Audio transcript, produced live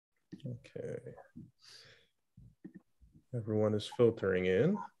Okay. Everyone is filtering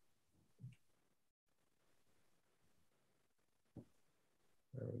in.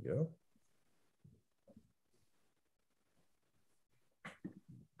 There we go.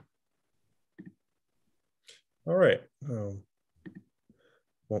 All right.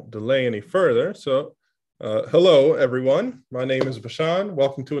 Won't delay any further. So, hello, everyone. My name is Bashan.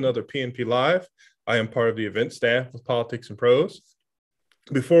 Welcome to another PNP Live. I am part of the event staff of Politics and Prose.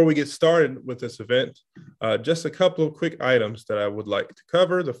 Before we get started with this event, just a couple of quick items that I would like to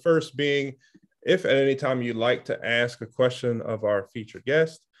cover. The first being, if at any time you'd like to ask a question of our featured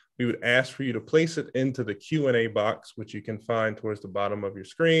guest, we would ask for you to place it into the Q&A box, which you can find towards the bottom of your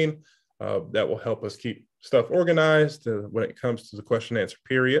screen. That will help us keep stuff organized when it comes to the question and answer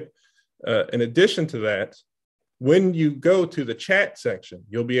period. In addition to that, when you go to the chat section,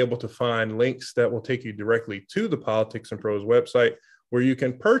 you'll be able to find links that will take you directly to the Politics and Prose website, where you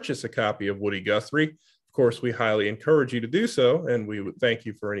can purchase a copy of Woody Guthrie. Of course, we highly encourage you to do so, and we would thank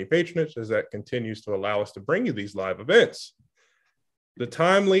you for any patronage, as that continues to allow us to bring you these live events. The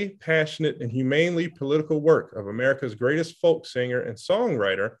timely, passionate, and humanely political work of America's greatest folk singer and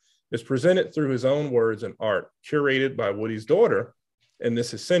songwriter is presented through his own words and art, curated by Woody's daughter in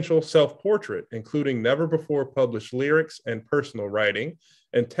this essential self-portrait, including never before published lyrics and personal writing,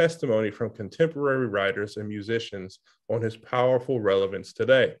 and testimony from contemporary writers and musicians on his powerful relevance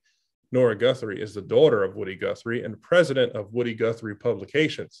today. Nora Guthrie is the daughter of Woody Guthrie and president of Woody Guthrie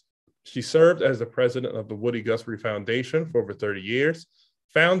Publications. She served as the president of the Woody Guthrie Foundation for over 30 years,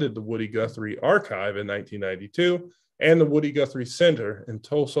 founded the Woody Guthrie Archive in 1992, and the Woody Guthrie Center in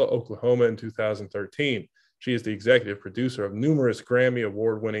Tulsa, Oklahoma in 2013. She is the executive producer of numerous Grammy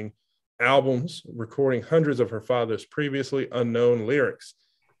award-winning albums, recording hundreds of her father's previously unknown lyrics.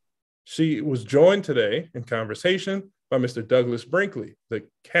 She was joined today in conversation by Mr. Douglas Brinkley, the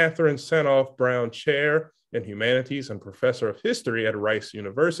Katherine Tsanoff Brown Chair in Humanities and professor of history at Rice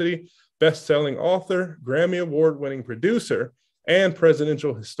University, best-selling author, Grammy award-winning producer, and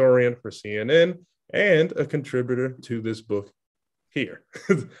presidential historian for CNN, and a contributor to this book here.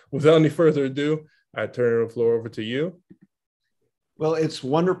 Without any further ado, I turn the floor over to you. Well, it's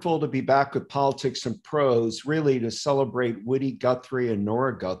wonderful to be back with Politics and Prose, really to celebrate Woody Guthrie and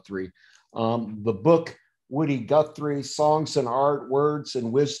Nora Guthrie. The book, Woody Guthrie, Songs and Art, Words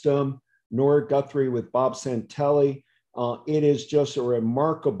and Wisdom, Nora Guthrie with Bob Santelli. It is just a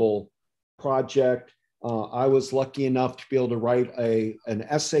remarkable project. I was lucky enough to be able to write an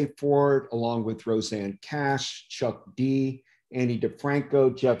essay for it, along with Roseanne Cash, Chuck D., Annie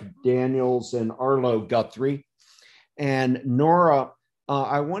DeFranco, Jeff Daniels, and Arlo Guthrie. And Nora,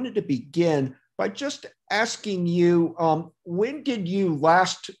 I wanted to begin by just asking you, when did you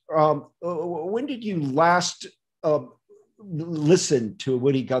last listen to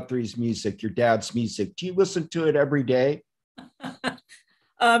Woody Guthrie's music, your dad's music? Do you listen to it every day?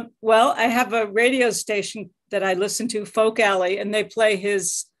 Well, I have a radio station that I listen to, Folk Alley, and they play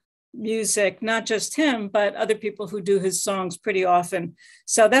his music, not just him, but other people who do his songs pretty often.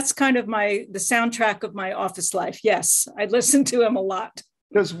 So that's kind of the soundtrack of my office life. Yes, I listen to him a lot.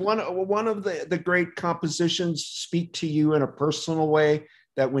 Does one of the great compositions speak to you in a personal way,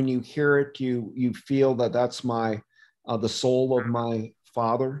 that when you hear it, you feel that that's the soul of my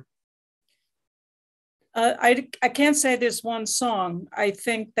father? I can't say there's one song. I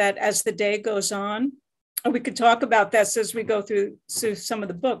think that as the day goes on, and we could talk about this as we go through some of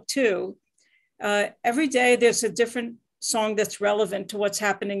the book too. Every day there's a different song that's relevant to what's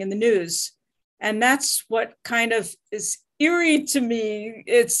happening in the news. And that's what kind of is eerie to me.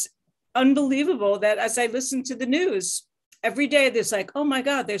 It's unbelievable that as I listen to the news, every day there's like, oh my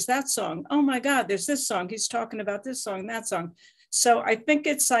God, there's that song. Oh my God, there's this song. He's talking about this song, that song. So I think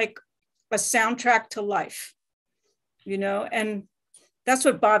it's like a soundtrack to life, and that's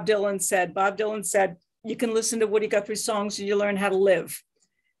what Bob Dylan said. Bob Dylan said, you can listen to Woody Guthrie songs and you learn how to live.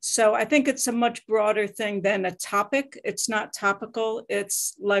 So I think it's a much broader thing than a topic. It's not topical,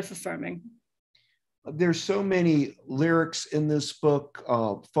 it's life affirming. There's so many lyrics in this book,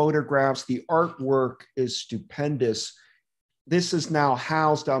 photographs. The artwork is stupendous. This is now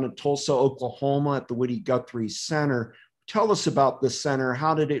housed down in Tulsa, Oklahoma at the Woody Guthrie Center. Tell us about the center.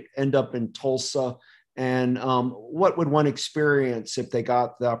 How did it end up in Tulsa? And what would one experience if they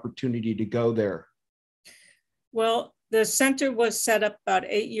got the opportunity to go there? Well, the center was set up about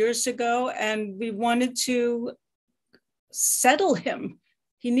 8 years ago, and we wanted to settle him.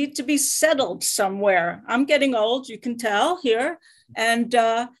 He needs to be settled somewhere. I'm getting old, you can tell here. And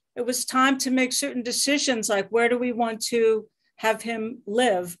it was time to make certain decisions, like where do we want to have him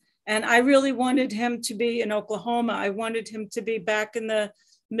live? And I really wanted him to be in Oklahoma. I wanted him to be back in the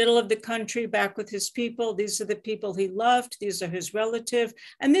middle of the country, back with his people. These are the people he loved. These are his relative.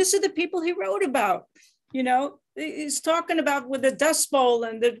 And these are the people he wrote about. You know, he's talking about with the Dust Bowl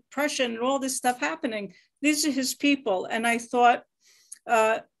and the Depression and all this stuff happening. These are his people. And I thought,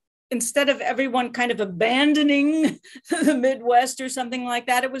 instead of everyone kind of abandoning the Midwest or something like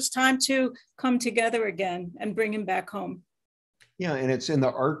that, it was time to come together again and bring him back home. Yeah, and it's in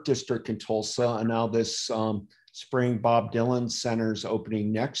the art district in Tulsa, and now this spring Bob Dylan Center's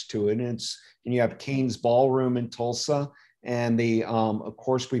opening next to it. And you have Kane's Ballroom in Tulsa, and of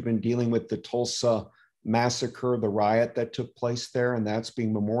course we've been dealing with the Tulsa massacre, the riot that took place there, and that's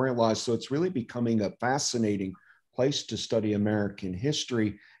being memorialized. So it's really becoming a fascinating place to study American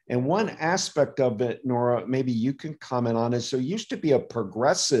history. And one aspect of it, Nora, maybe you can comment on, is there used to be a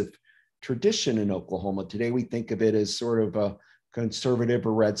progressive tradition in Oklahoma. Today we think of it as sort of a conservative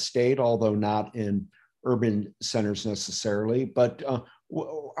or red state, although not in urban centers necessarily. But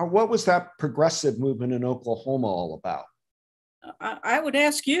what was that progressive movement in Oklahoma all about? I would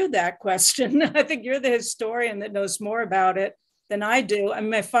ask you that question. I think you're the historian that knows more about it than I do. I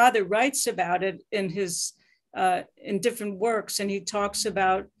mean, my father writes about it in his in different works, and he talks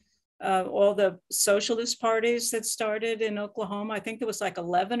about all the socialist parties that started in Oklahoma. I think there was like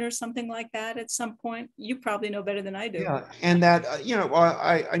 11 or something like that at some point. You probably know better than I do. Yeah, and that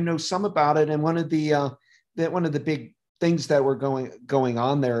I know some about it. And one of the big things that were going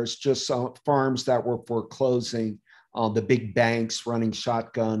on there is just farms that were foreclosing, the big banks running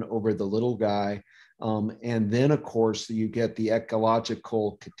shotgun over the little guy. And then, of course, you get the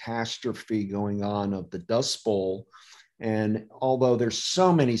ecological catastrophe going on of the Dust Bowl. And although there's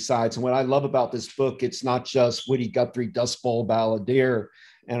so many sides, and what I love about this book, it's not just Woody Guthrie Dust Bowl Balladeer,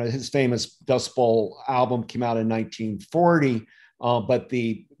 and his famous Dust Bowl album came out in 1940, but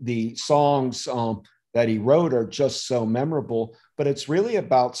the songs that he wrote are just so memorable. But it's really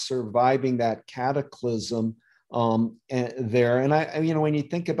about surviving that cataclysm there. And when you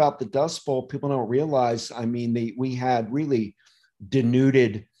think about the Dust Bowl, people don't realize, we had really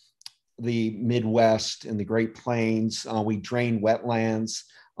denuded the Midwest and the Great Plains. We drained wetlands.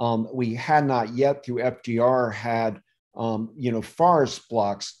 We had not yet, through FDR, had forest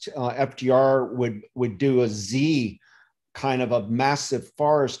blocks. FDR would do a Z kind of a massive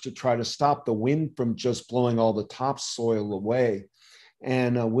forest to try to stop the wind from just blowing all the topsoil away.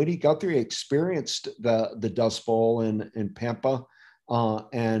 And Woody Guthrie experienced the Dust Bowl in Pampa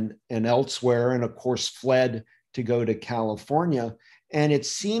and elsewhere, and of course fled to go to California. And it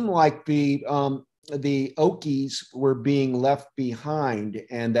seemed like the Okies were being left behind,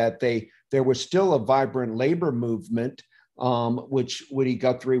 and that there was still a vibrant labor movement, which Woody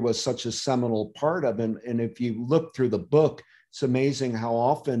Guthrie was such a seminal part of. And if you look through the book, it's amazing how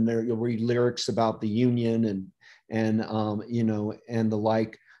often you'll read lyrics about the Union and the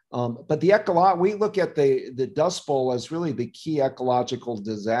like. But we look at the Dust Bowl as really the key ecological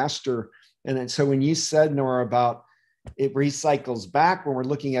disaster. And so when you said, Nora, about it recycles back when we're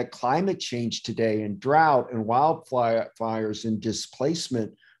looking at climate change today and drought and wildfires and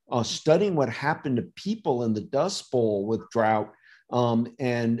displacement, studying what happened to people in the Dust Bowl with drought.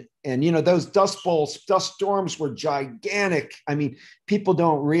 Those dust storms were gigantic. People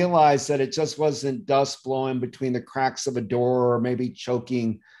don't realize that it just wasn't dust blowing between the cracks of a door, or maybe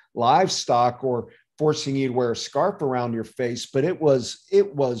choking livestock, or forcing you to wear a scarf around your face, but it was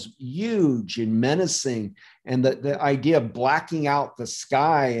huge and menacing. And the idea of blacking out the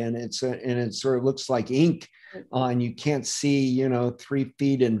sky, and it sort of looks like ink, and you can't see 3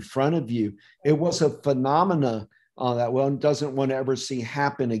 feet in front of you. It was a phenomena that one doesn't want to ever see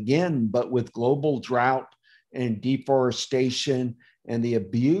happen again. But with global drought and deforestation and the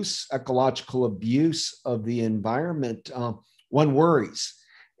ecological abuse of the environment, one worries.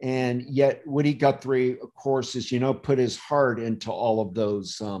 And yet Woody Guthrie, of course, put his heart into all of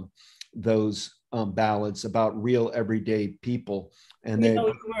those ballads about real everyday people. And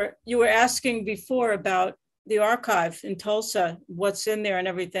you were asking before about the archive in Tulsa, what's in there and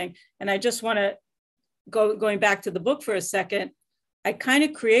everything. And I just want to going back to the book for a second. I kind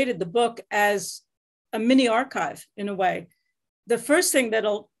of created the book as a mini archive in a way. The first thing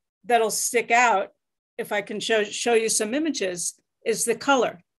that'll stick out, if I can show you some images, is the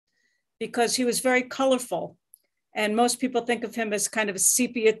color, because he was very colorful. And most people think of him as kind of a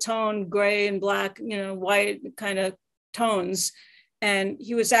sepia tone, gray and black, white kind of tones. And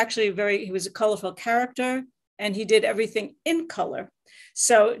he was actually he was a colorful character, and he did everything in color.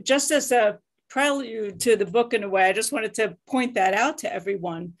 So just as a prelude to the book in a way, I just wanted to point that out to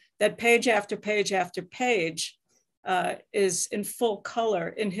everyone, that page after page after page is in full color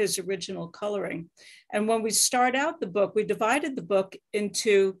in his original coloring. And when we start out the book, we divided the book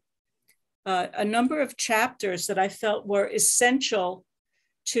into a number of chapters that I felt were essential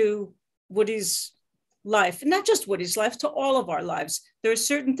to Woody's life, and not just Woody's life, to all of our lives. There are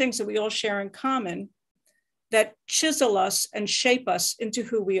certain things that we all share in common that chisel us and shape us into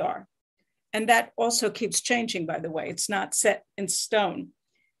who we are. And that also keeps changing, by the way. It's not set in stone.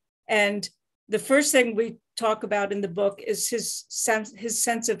 And the first thing we talk about in the book is his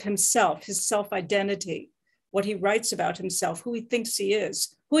sense of himself, his self-identity, what he writes about himself, who he thinks he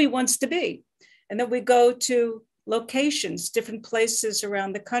is, who he wants to be. And then we go to locations, different places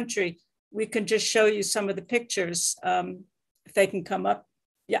around the country. We can just show you some of the pictures, if they can come up.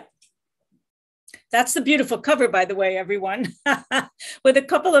 Yeah. That's the beautiful cover, by the way, everyone. With a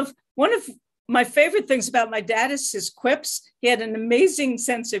couple of, one of my favorite things about my dad is his quips. He had an amazing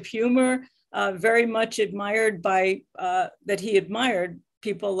sense of humor, very much admired by, that he admired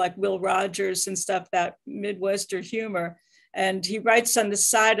people like Will Rogers and stuff, that Midwestern humor. And he writes on the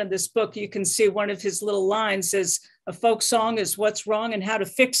side of this book, you can see one of his little lines is, a folk song is what's wrong and how to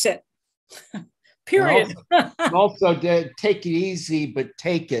fix it. Period. Also, take it easy, but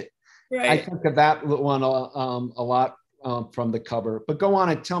take it. Right. I think of that one a lot from the cover. But go on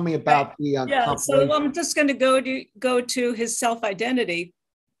and tell me about the yeah. So I'm just going to go to his self-identity,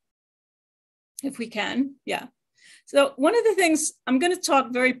 if we can. Yeah. So one of the things I'm going to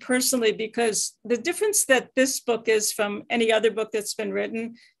talk very personally, because the difference that this book is from any other book that's been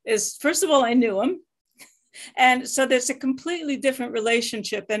written is, first of all, I knew him, and so there's a completely different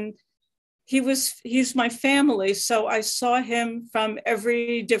relationship. And he's my family. So I saw him from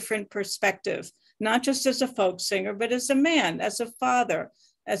every different perspective, not just as a folk singer, but as a man, as a father,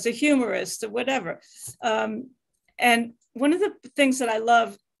 as a humorist, or whatever. And one of the things that I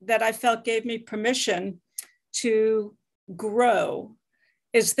love, that I felt gave me permission to grow,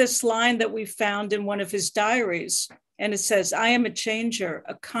 is this line that we found in one of his diaries. And it says, I am a changer,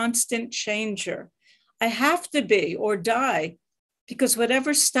 a constant changer. I have to be or die, because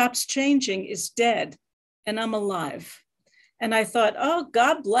whatever stops changing is dead, and I'm alive. And I thought, oh,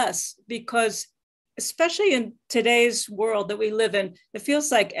 God bless, because especially in today's world that we live in, it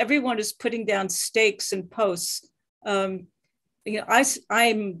feels like everyone is putting down stakes and posts. You know,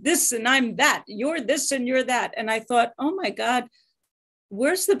 I'm this and I'm that, you're this and you're that. And I thought, oh my God,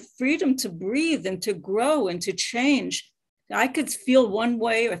 where's the freedom to breathe and to grow and to change? I could feel one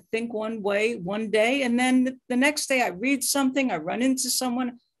way or think one way one day, and then the next day I read something, I run into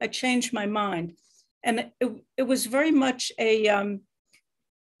someone, I change my mind. And it was very much a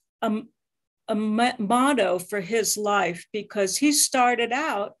motto for his life, because he started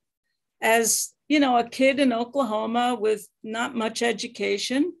out as, you know, a kid in Oklahoma with not much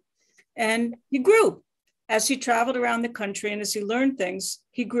education, and he grew. As he traveled around the country and as he learned things,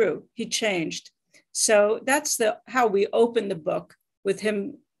 he grew, he changed. So that's how we open the book, with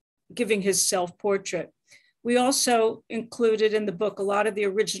him giving his self-portrait. We also included in the book a lot of the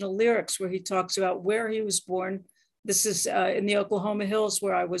original lyrics where he talks about where he was born. This is in the Oklahoma Hills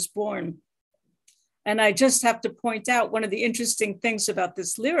where I was born. And I just have to point out, one of the interesting things about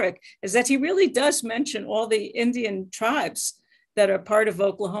this lyric is that he really does mention all the Indian tribes that are part of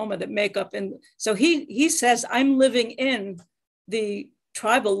Oklahoma that make up. And so he says, I'm living in the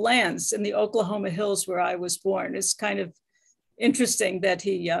tribal lands in the Oklahoma Hills where I was born. It's kind of interesting that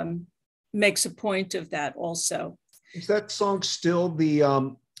he makes a point of that also. Is that song still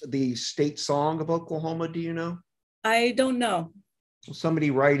the state song of Oklahoma? Do you know? I don't know.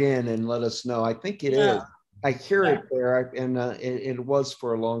 Somebody write in and let us know. I think it is. I hear it there, and it was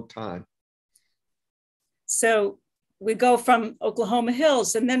for a long time. So we go from Oklahoma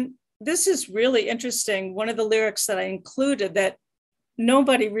Hills, and then this is really interesting. One of the lyrics that I included that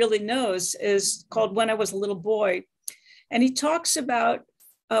nobody really knows is called When I Was a Little Boy. And he talks about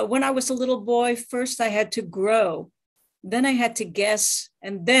when I was a little boy, first I had to grow, then I had to guess,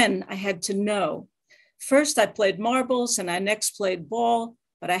 and then I had to know. First I played marbles and I next played ball,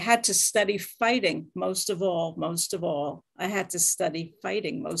 but I had to study fighting most of all. I had to study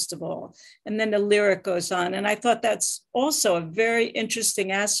fighting most of all. And then the lyric goes on. And I thought that's also a very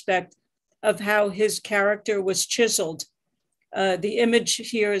interesting aspect of how his character was chiseled. The image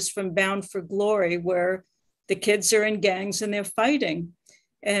here is from Bound for Glory, where the kids are in gangs and they're fighting.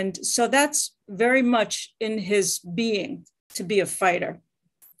 And so that's very much in his being, to be a fighter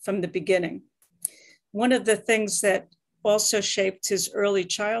from the beginning. One of the things that also shaped his early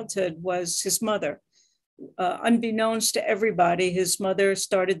childhood was his mother. Unbeknownst to everybody, his mother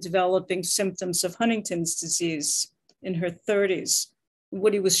started developing symptoms of Huntington's disease in her 30s.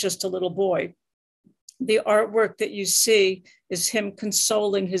 Woody was just a little boy. the artwork that you see is him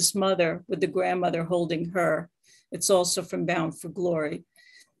consoling his mother with the grandmother holding her. It's also from Bound for Glory.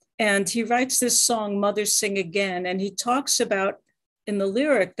 And he writes this song, Mother Sing Again, and he talks about in the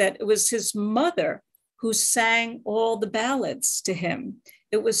lyric that it was his mother who sang all the ballads to him.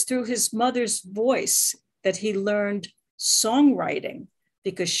 It was through his mother's voice that he learned songwriting,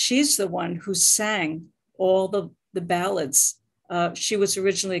 because she's the one who sang all the ballads. She was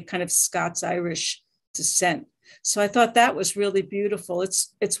originally kind of Scots-Irish descent. So I thought that was really beautiful.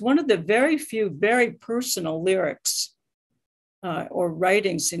 It's one of the very few, very personal lyrics or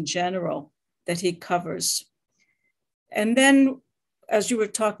writings in general that he covers. And then, as you were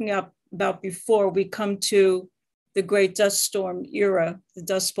talking about before, we come to the Great Dust Storm era, the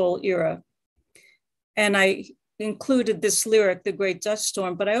Dust Bowl era. And I included this lyric, The Great Dust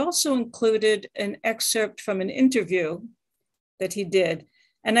Storm, but I also included an excerpt from an interview that he did.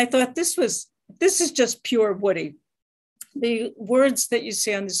 And I thought this is just pure Woody. The words that you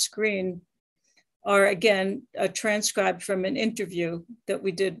see on the screen are, again, transcribed from an interview that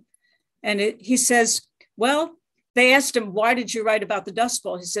we did. And he says, well, they asked him, why did you write about the Dust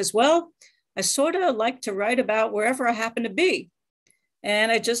Bowl? He says, well, I sort of like to write about wherever I happen to be.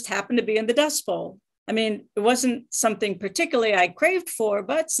 And I just happened to be in the Dust Bowl. I mean, it wasn't something particularly I craved for,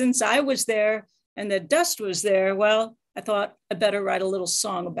 but since I was there and the dust was there, well, I thought I better write a little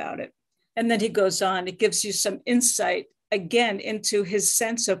song about it. And then he goes on, it gives you some insight again into his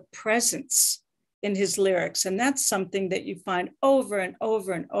sense of presence in his lyrics. And that's something that you find over and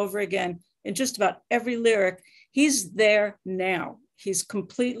over and over again in just about every lyric. He's there now. He's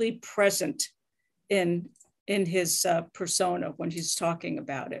completely present in his persona when he's talking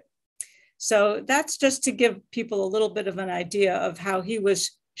about it. So that's just to give people a little bit of an idea of how he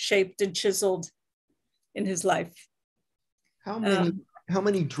was shaped and chiseled in his life. How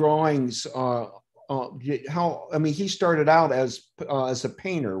many drawings? He started out as a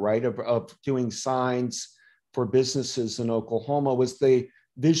painter, right? Of doing signs for businesses in Oklahoma. Was the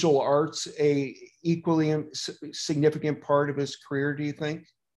visual arts a equally significant part of his career, do you think?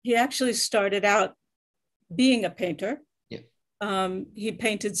 He actually started out being a painter. Yeah. He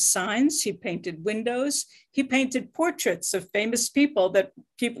painted signs, he painted windows, he painted portraits of famous people that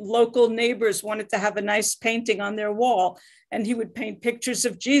local neighbors wanted to have a nice painting on their wall. And he would paint pictures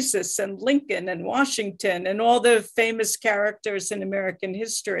of Jesus and Lincoln and Washington and all the famous characters in American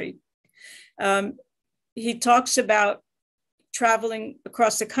history. He talks about traveling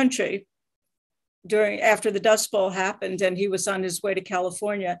across the country after the Dust Bowl happened, and he was on his way to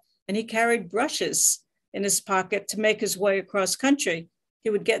California, and he carried brushes in his pocket to make his way across country. He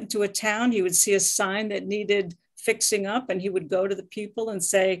would get into a town, he would see a sign that needed fixing up, and he would go to the people and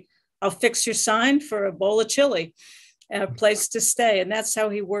say, I'll fix your sign for a bowl of chili and a place to stay. And that's how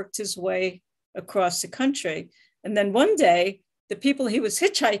he worked his way across the country. And then one day, the people he was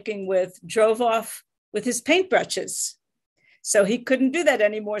hitchhiking with drove off with his paintbrushes. So he couldn't do that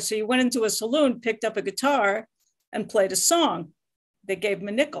anymore. So he went into a saloon, picked up a guitar and played a song. They gave him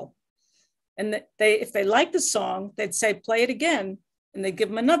a nickel. And if they liked the song, they'd say, play it again. And they'd give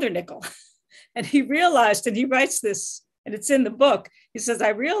him another nickel. And he realized, and he writes this, and it's in the book. He says, I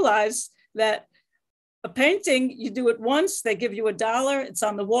realized that a painting, you do it once, they give you $1, it's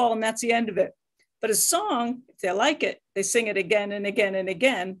on the wall, and that's the end of it. But a song, if they like it, they sing it again and again and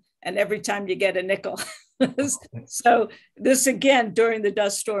again. And every time you get a nickel. So this, again, during the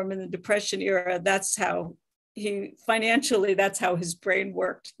dust storm and the Depression era, that's how that's how his brain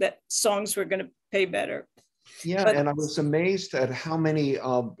worked, that songs were going to pay better. Yeah, and I was amazed at how many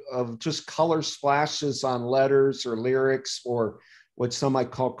of just color splashes on letters or lyrics, or what some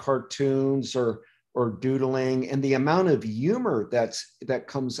might call cartoons or doodling, and the amount of humor that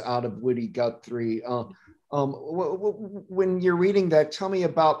comes out of Woody Guthrie. When you're reading that, tell me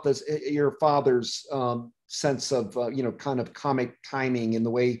about this, your father's sense of kind of comic timing in the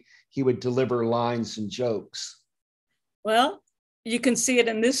way he would deliver lines and jokes. Well, you can see it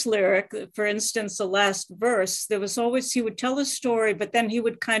in this lyric. For instance, the last verse, he would tell a story, but then he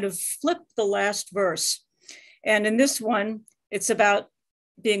would kind of flip the last verse. And in this one, it's about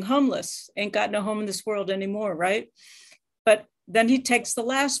being homeless. Ain't got no home in this world anymore, right? But then he takes the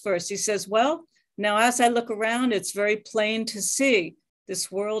last verse. He says, well, now as I look around, it's very plain to see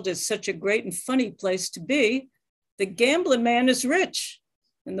this world is such a great and funny place to be. The gambling man is rich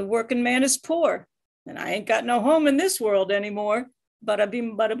and the working man is poor. And I ain't got no home in this world anymore. Bada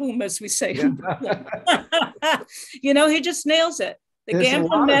bing, bada boom, as we say. Yeah. He just nails it. The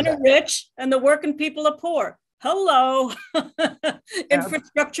gambling men are rich and the working people are poor. Hello.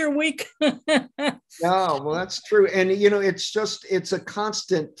 Infrastructure week. Yeah, well, that's true. And, it's a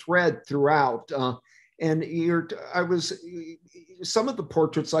constant thread throughout. And some of the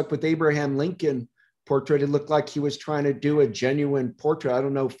portraits, like with Abraham Lincoln portrait, it looked like he was trying to do a genuine portrait, I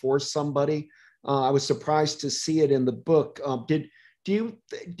don't know, for somebody. I was surprised to see it in the book. Do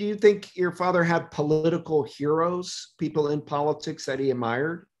you think your father had political heroes, people in politics that he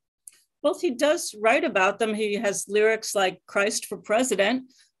admired? Well, he does write about them. He has lyrics like Christ for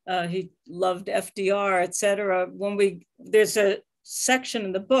President. He loved FDR, et cetera. There's a section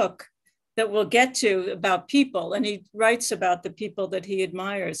in the book that we'll get to about people, and he writes about the people that he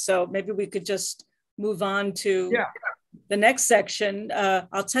admires. So maybe we could just move on to the next section.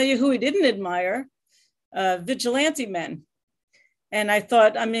 I'll tell you who he didn't admire, vigilante men. And I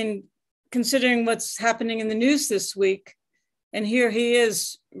thought, considering what's happening in the news this week, and here he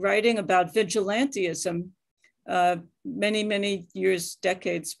is writing about vigilantism many, many years,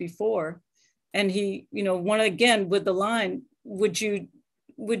 decades before. And he, one again with the line, would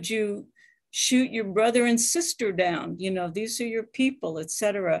you shoot your brother and sister down? These are your people,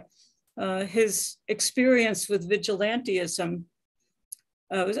 etc. His experience with vigilantism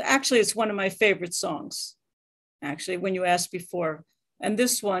it's one of my favorite songs, actually, when you asked before. And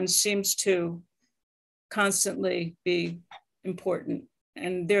this one seems to constantly be important.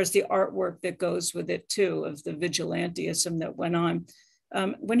 And there's the artwork that goes with it too, of the vigilantism that went on.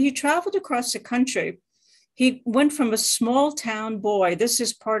 When he traveled across the country, he went from a small town boy. This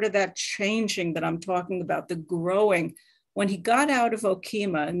is part of that changing that I'm talking about, the growing. When he got out of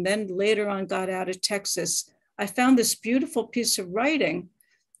Okima and then later on got out of Texas, I found this beautiful piece of writing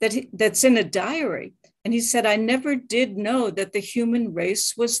that's in a diary. And he said, I never did know that the human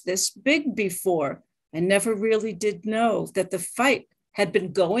race was this big before. I never really did know that the fight had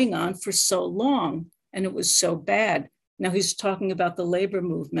been going on for so long and it was so bad. Now he's talking about the labor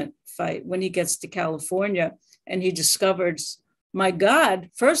movement fight when he gets to California and he discovers, my God,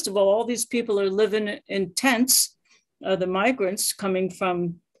 first of all these people are living in tents, the migrants coming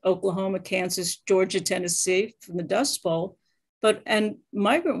from Oklahoma, Kansas, Georgia, Tennessee, from the Dust Bowl, and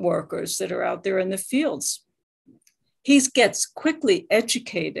migrant workers that are out there in the fields. He gets quickly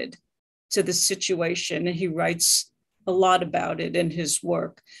educated to the situation and he writes a lot about it in his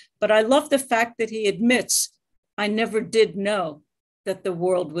work. But I love the fact that he admits, I never did know that the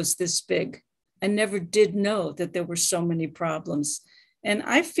world was this big. I never did know that there were so many problems. And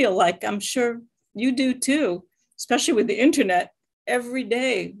I feel like, I'm sure you do too, especially with the internet, every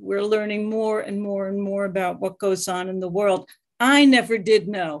day we're learning more and more and more about what goes on in the world. I never did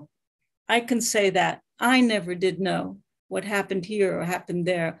know. I can say that. I never did know what happened here or happened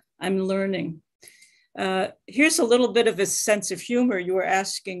there. I'm learning. Here's a little bit of a sense of humor you were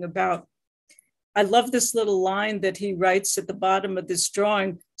asking about. I love this little line that he writes at the bottom of this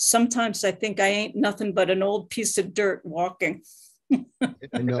drawing. Sometimes I think I ain't nothing but an old piece of dirt walking.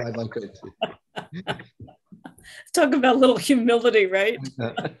 I know, I like that too. Talk about a little humility, right?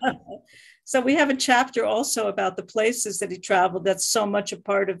 So we have a chapter also about the places that he traveled. That's so much a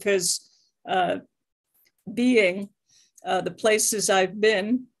part of his being, the places I've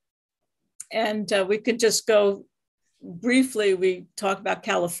been. And we could just go briefly, we talk about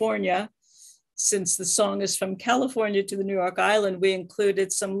California. Since the song is from California to the New York Island, we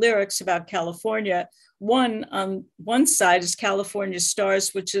included some lyrics about California. One on one side is California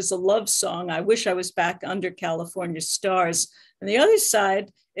Stars, which is a love song. I wish I was back under California Stars. And the other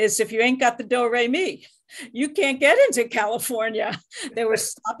side is if you ain't got the do-re-mi, you can't get into California. They were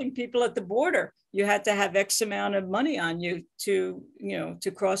stopping people at the border. You had to have X amount of money on you to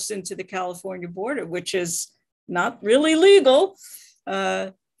cross into the California border, which is not really legal.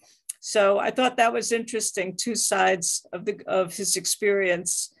 So I thought that was interesting, two sides of his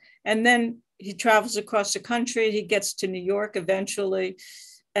experience. And then he travels across the country. He gets to New York eventually.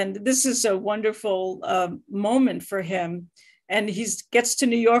 And this is a wonderful moment for him. And he gets to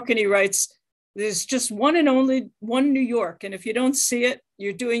New York and he writes, there's just one and only one New York. And if you don't see it,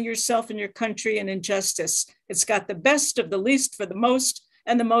 you're doing yourself and your country an injustice. It's got the best of the least for the most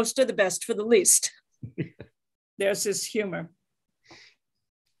and the most of the best for the least. There's his humor.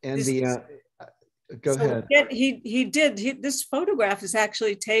 And go ahead. This photograph is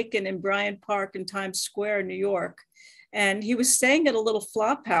actually taken in Bryant Park in Times Square, New York. And he was staying at a little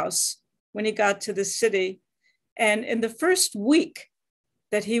flop house when he got to the city. And in the first week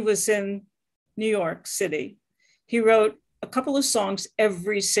that he was in New York City, he wrote a couple of songs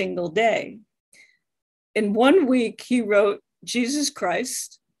every single day. In 1 week, he wrote Jesus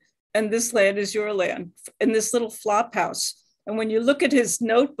Christ and This Land Is Your Land in this little flop house. And when you look at his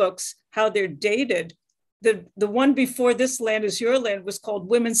notebooks, how they're dated, the one before This Land Is Your Land was called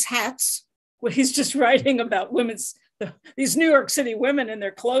Women's Hats, where he's just writing about women's these New York City women in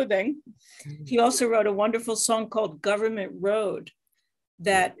their clothing. He also wrote a wonderful song called Government Road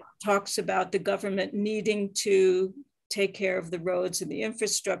that talks about the government needing to take care of the roads and the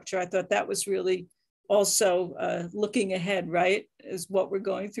infrastructure. I thought that was really also looking ahead, right, is what we're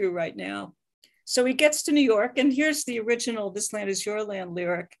going through right now. So he gets to New York, and here's the original This Land Is Your Land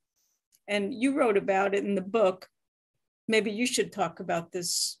lyric. And you wrote about it in the book. Maybe you should talk about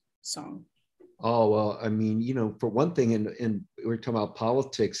this song. Oh, well, I mean, you know, for one thing, and we're talking about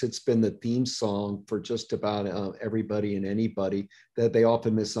politics, it's been the theme song for just about everybody and anybody, that they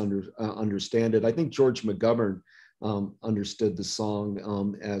often misunderstand it. I think George McGovern understood the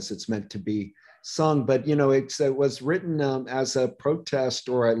song as it's meant to be sung, but, you know, it was written as a protest,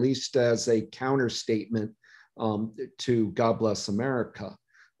 or at least as a counter statement to God Bless America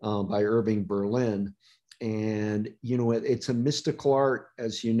by Irving Berlin. And, you know, it's a mystical art,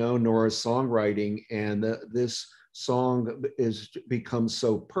 as you know, Nora's songwriting, and this song becomes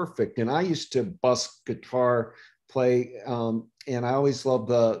so perfect. And I used to bus guitar, play, and I always loved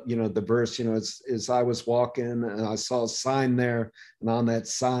the verse, you know, as I was walking and I saw a sign there, and on that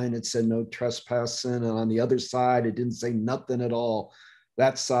sign it said no trespassing, and on the other side it didn't say nothing at all.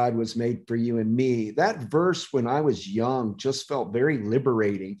 That side was made for you and me. That verse, when I was young, just felt very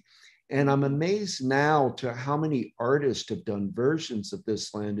liberating. And I'm amazed now to how many artists have done versions of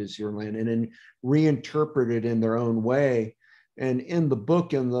This Land Is Your Land and then reinterpreted in their own way. And in the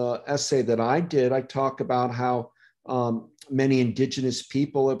book, in the essay that I did, I talk about how many indigenous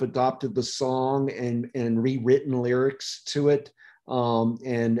people have adopted the song and rewritten lyrics to it,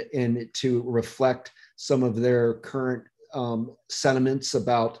 and to reflect some of their current sentiments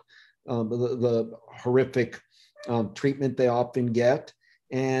about the horrific treatment they often get.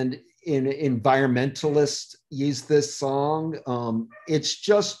 And environmentalists use this song. It's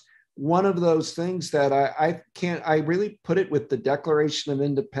just one of those things that I really put it with the Declaration of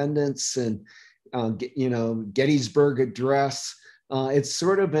Independence and Gettysburg Address. It's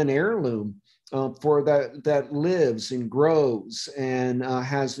sort of an heirloom for that lives and grows and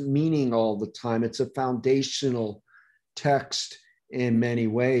has meaning all the time. It's a foundational text in many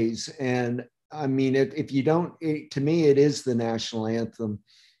ways. And I mean, if you don't, to me, it is the national anthem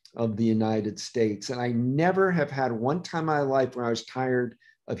of the United States. And I never have had one time in my life where I was tired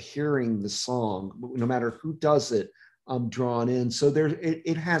of hearing the song. No matter who does it, I'm drawn in. So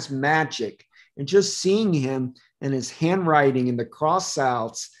it has magic. And just seeing him and his handwriting and the cross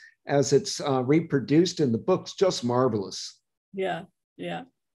outs as it's reproduced in the book's just marvelous. Yeah.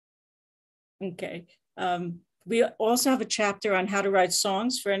 Okay. We also have a chapter on how to write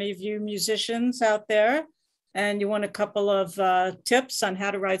songs for any of you musicians out there. And you want a couple of tips on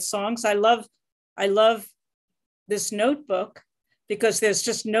how to write songs. I love this notebook because there's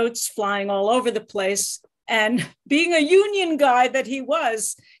just notes flying all over the place. And being a union guy that he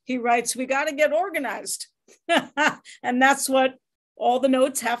was, he writes, we got to get organized. And that's what all the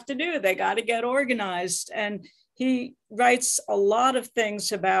notes have to do. They got to get organized. And he writes a lot of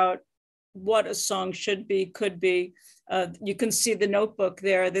things about what a song should be, could be. You can see the notebook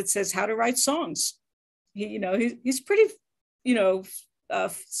there that says how to write songs. He's pretty,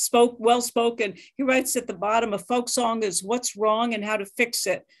 well-spoken. He writes at the bottom, a folk song is what's wrong and how to fix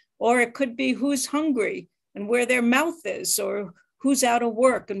it. Or it could be who's hungry and where their mouth is, or who's out of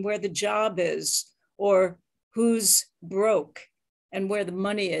work and where the job is, or who's broke and where the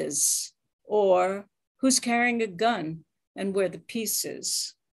money is, or who's carrying a gun and where the peace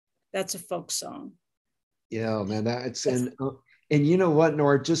is. That's a folk song. Yeah, man, and you know what,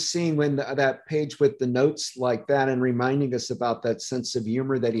 Nora, just seeing when that page with the notes like that and reminding us about that sense of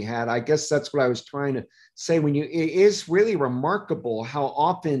humor that he had, I guess that's what I was trying to say. It is really remarkable how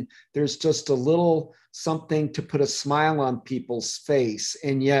often there's just a little something to put a smile on people's face.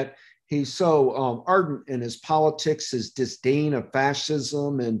 And yet he's so ardent in his politics, his disdain of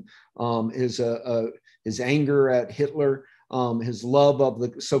fascism, and his anger at Hitler. His love of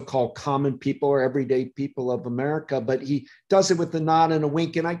the so-called common people or everyday people of America, but he does it with a nod and a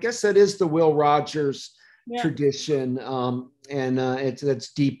wink. And I guess that is the Will Rogers tradition. And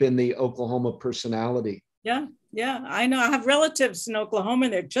it's deep in the Oklahoma personality. Yeah, I know. I have relatives in Oklahoma,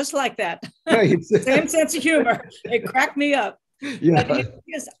 and they're just like that. Same sense of humor. They crack me up. Yeah. But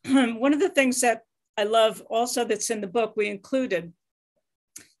one of the things that I love also that's in the book we included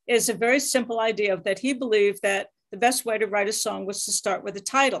is a very simple idea that he believed that the best way to write a song was to start with a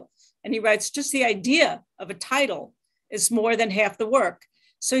title. And he writes, just the idea of a title is more than half the work.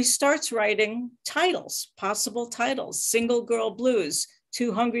 So he starts writing titles, possible titles: Single Girl Blues,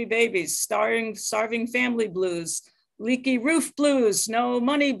 Two Hungry Babies, Starving Family Blues, Leaky Roof Blues, No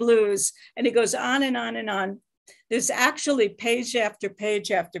Money Blues. And he goes on and on and on. There's actually page after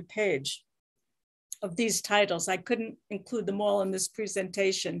page after page of these titles. I couldn't include them all in this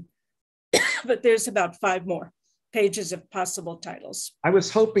presentation, but there's about 5 more pages of possible titles. I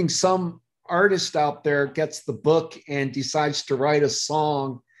was hoping some artist out there gets the book and decides to write a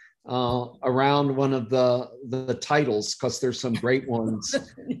song around one of the titles, because there's some great ones.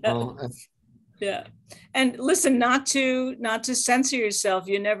 Yeah. And listen, not to censor yourself.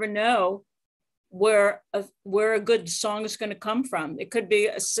 You never know where a good song is going to come from. It could be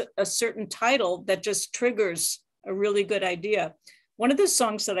a certain title that just triggers a really good idea. One of the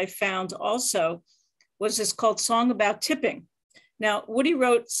songs that I found also was this called Song About Tipping. Now, Woody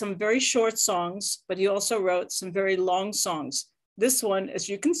wrote some very short songs, but he also wrote some very long songs. This one, as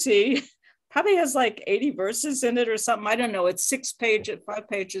you can see, probably has like 80 verses in it or something. I don't know. It's 5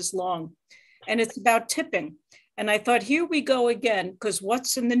 pages long. And it's about tipping. And I thought, here we go again, because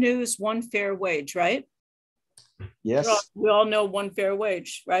what's in the news? One fair wage, right? Yes. We all know one fair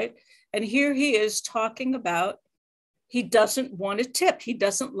wage, right? And here he is talking about he doesn't want to tip. He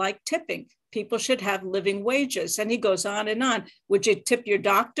doesn't like tipping. People should have living wages. And he goes on and on. Would you tip your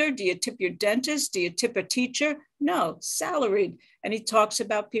doctor? Do you tip your dentist? Do you tip a teacher? No, salaried. And he talks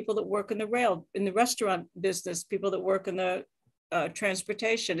about people that work in the restaurant business, people that work in the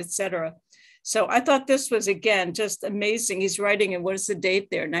transportation, et cetera. So I thought this was, again, just amazing. He's writing, and what is the date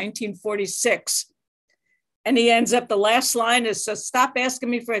there? 1946. And he ends up, the last line is, so stop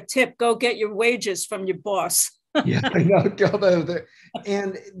asking me for a tip, go get your wages from your boss. Yeah, I know.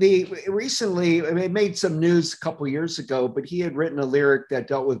 And recently, it made some news a couple of years ago, but he had written a lyric that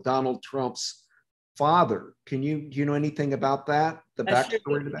dealt with Donald Trump's father. Do you know anything about that? The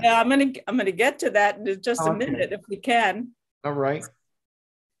backstory to that? Yeah, I'm gonna get to that in just a minute if we can. All right.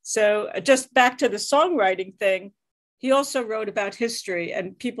 So just back to the songwriting thing, he also wrote about history,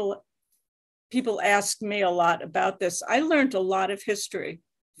 and people ask me a lot about this. I learned a lot of history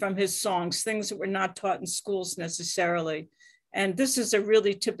from his songs, things that were not taught in schools necessarily. And this is a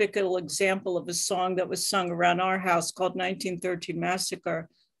really typical example of a song that was sung around our house called 1913 Massacre,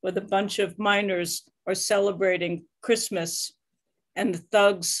 where a bunch of miners are celebrating Christmas, and the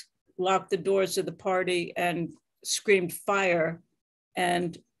thugs locked the doors of the party and screamed fire,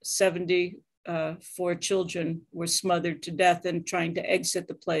 and 74 children were smothered to death in trying to exit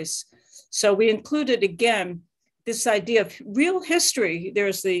the place. So we included, again, this idea of real history.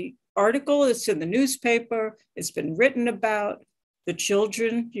 There's the article, it's in the newspaper, it's been written about, the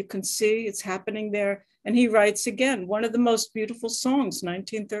children, you can see it's happening there. And he writes, again, one of the most beautiful songs,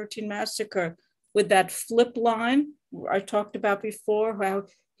 1913 Massacre, with that flip line I talked about before, how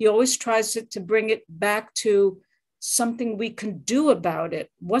he always tries to bring it back to something we can do about it.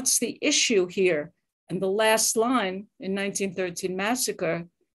 What's the issue here? And the last line in 1913 Massacre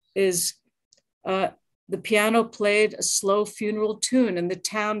is, the piano played a slow funeral tune, and the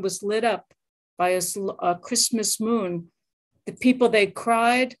town was lit up by a Christmas moon. The people, they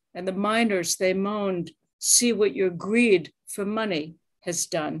cried, and the miners, they moaned, see what your greed for money has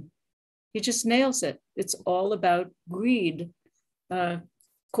done. He just nails it. It's all about greed,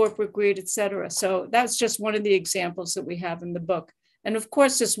 corporate greed, et cetera. So that's just one of the examples that we have in the book. And of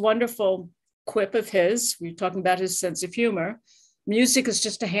course, this wonderful quip of his, we're talking about his sense of humor, music is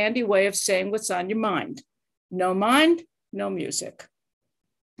just a handy way of saying what's on your mind. No mind, no music.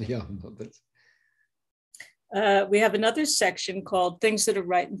 Yeah. We have another section called Things That Are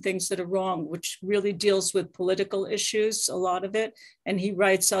Right and Things That Are Wrong, which really deals with political issues, a lot of it. And he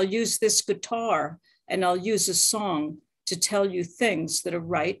writes, I'll use this guitar and I'll use a song to tell you things that are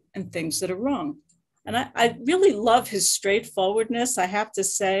right and things that are wrong. And I really love his straightforwardness, I have to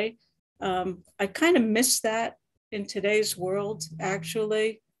say. I kind of miss that in today's world,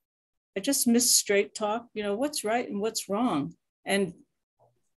 actually. I just miss straight talk, what's right and what's wrong. And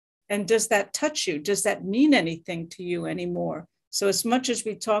does that touch you? Does that mean anything to you anymore? So as much as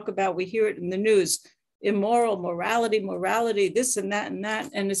we talk about, we hear it in the news, immoral, morality, this and that,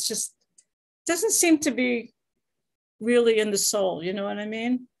 and it's just, doesn't seem to be really in the soul, you know what I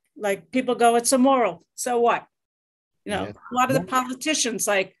mean? Like people go, it's immoral, so what? A lot of the politicians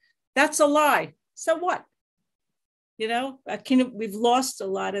like, that's a lie, so what? We've lost a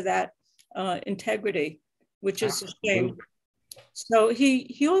lot of that integrity, which is a shame. So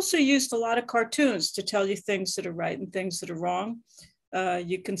he also used a lot of cartoons to tell you things that are right and things that are wrong.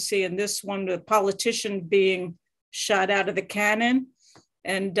 You can see in this one, the politician being shot out of the cannon,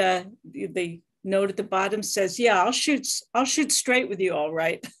 and the note at the bottom says, yeah, I'll shoot straight with you, all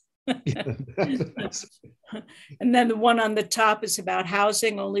right. And then the one on the top is about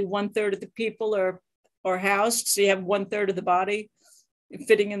housing. Only 1/3 of the people are housed. So you have 1/3 of the body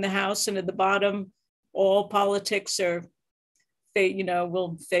fitting in the house. And at the bottom, all politics are,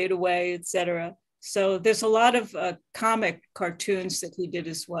 will fade away, etc. So there's a lot of comic cartoons that he did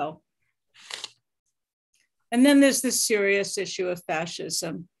as well. And then there's this serious issue of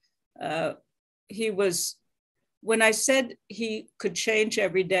fascism. When I said he could change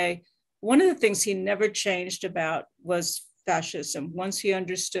every day, one of the things he never changed about was fascism. Once he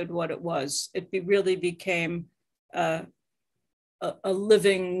understood what it was, it really became a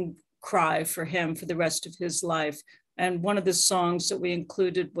living cry for him for the rest of his life. And one of the songs that we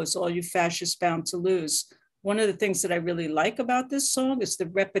included was All You Fascists Bound to Lose. One of the things that I really like about this song is the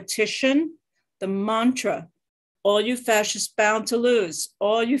repetition, the mantra, all you fascists bound to lose,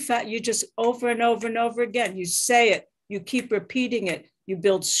 you just over and over and over again, you say it, you keep repeating it, you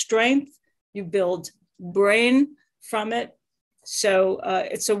build strength, you build brain from it. So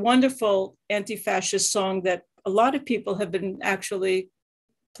it's a wonderful anti-fascist song that a lot of people have been actually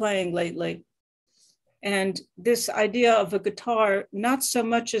playing lately. And this idea of a guitar, not so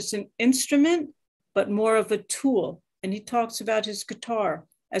much as an instrument, but more of a tool. And he talks about his guitar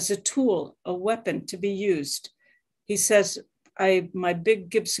as a tool, a weapon to be used. He says, my big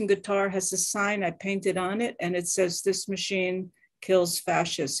Gibson guitar has a sign I painted on it, and it says, "This machine kills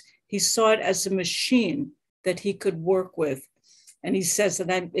fascists." He saw it as a machine that he could work with. And he says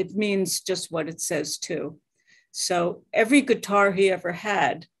that it means just what it says too. So every guitar he ever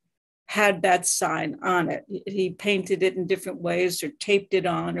had that sign on it. He painted it in different ways or taped it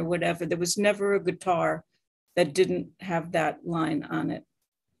on or whatever. There was never a guitar that didn't have that line on it.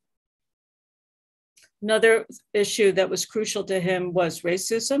 Another issue that was crucial to him was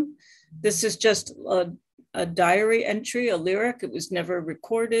racism. This is just a diary entry, a lyric. It was never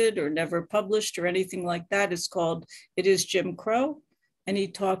recorded or never published or anything like that. It's called It Is Jim Crow. And he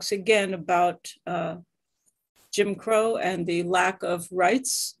talks again about Jim Crow and the lack of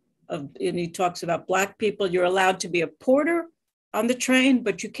rights. And he talks about Black people. You're allowed to be a porter on the train,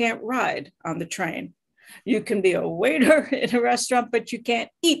 but you can't ride on the train. You can be a waiter in a restaurant, but you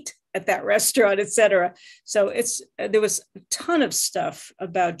can't eat at that restaurant, et cetera. So there was a ton of stuff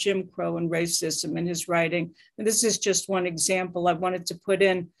about Jim Crow and racism in his writing. And this is just one example I wanted to put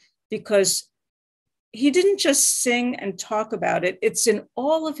in because he didn't just sing and talk about it. It's in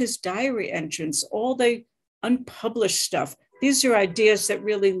all of his diary entries, all the unpublished stuff. These are ideas that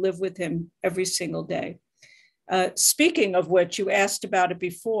really live with him every single day. Speaking of which, you asked about it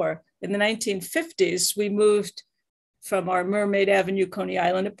before. In the 1950s, we moved from our Mermaid Avenue, Coney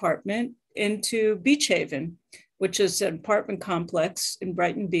Island apartment into Beach Haven, which is an apartment complex in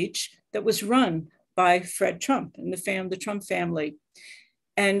Brighton Beach that was run by Fred Trump and the Trump family.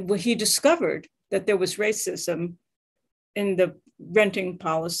 And he discovered that there was racism in the renting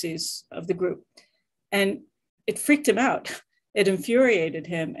policies of the group. And it freaked him out. It infuriated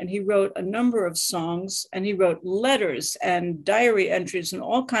him. And he wrote a number of songs, and he wrote letters and diary entries and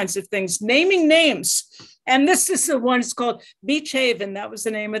all kinds of things, naming names. And this is the one, it's called Beach Haven. That was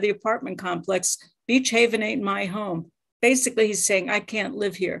the name of the apartment complex. Beach Haven ain't my home. Basically, he's saying, I can't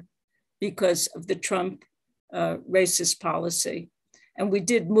live here because of the Trump racist policy. And we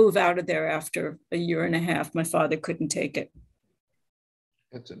did move out of there after a year and a half. My father couldn't take it.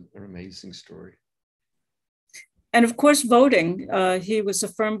 That's an amazing story. And of course, voting. He was a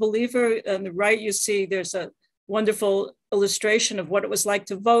firm believer. On the right, you see there's a wonderful illustration of what it was like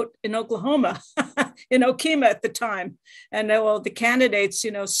to vote in Oklahoma, in Okemah at the time. And well, the candidates,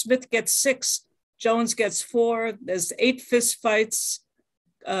 Smith gets 6, Jones gets 4, there's 8 fistfights,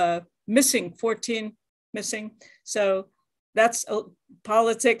 missing, 14 missing. So that's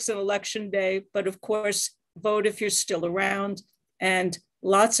politics and election day. But of course, vote if you're still around. And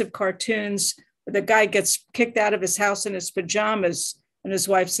lots of cartoons. The guy gets kicked out of his house in his pajamas, and his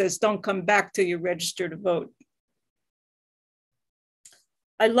wife says, "Don't come back till you register to vote."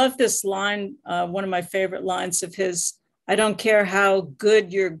 I love this line, one of my favorite lines of his. "I don't care how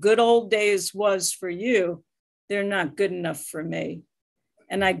good your good old days was for you, they're not good enough for me."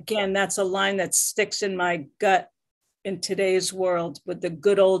 And again, that's a line that sticks in my gut in today's world with the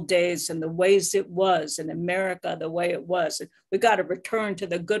good old days and the ways it was in America, the way it was. We got to return to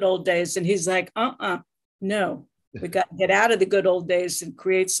the good old days. And he's like, no, we got to get out of the good old days and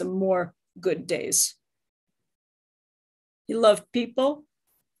create some more good days. He loved people.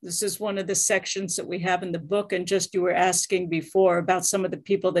 This is one of the sections that we have in the book. And just you were asking before about some of the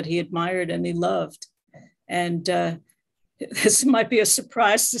people that he admired and he loved. And this might be a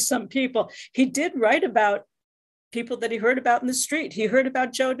surprise to some people. He did write about people that he heard about in the street. He heard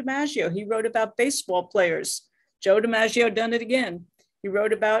about Joe DiMaggio. He wrote about baseball players. Joe DiMaggio done it again. He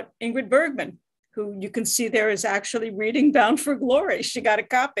wrote about Ingrid Bergman, who you can see there is actually reading Bound for Glory. She got a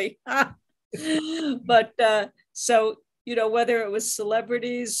copy. But so, you know, whether it was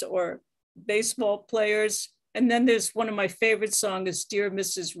celebrities or baseball players. And then there's one of my favorite songs is Dear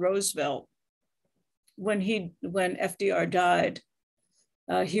Mrs. Roosevelt. When FDR died,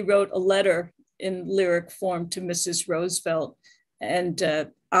 he wrote a letter in lyric form to Mrs. Roosevelt. And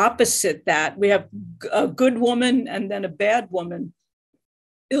opposite that, we have a good woman and then a bad woman,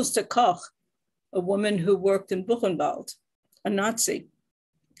 Ilse Koch, a woman who worked in Buchenwald, a Nazi.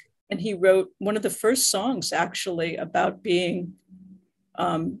 And he wrote one of the first songs actually about being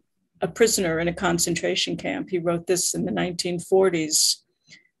a prisoner in a concentration camp. He wrote this in the 1940s.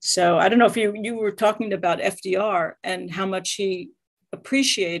 So I don't know if you were talking about FDR and how much he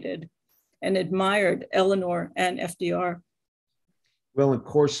appreciated and admired Eleanor and FDR. Well, of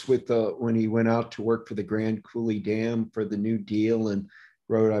course, with when he went out to work for the Grand Coulee Dam for the New Deal and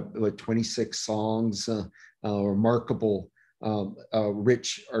wrote up 26 songs, remarkable,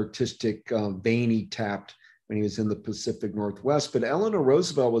 rich artistic vein he tapped when he was in the Pacific Northwest. But Eleanor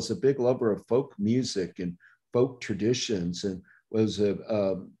Roosevelt was a big lover of folk music and folk traditions, and was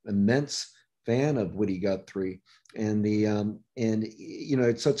an immense fan of Woody Guthrie. And you know,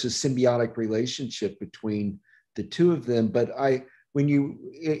 it's such a symbiotic relationship between the two of them. But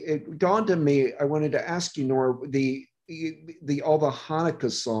it dawned on me, I wanted to ask you, Nora, all the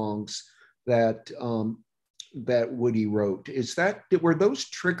Hanukkah songs that Woody wrote, were those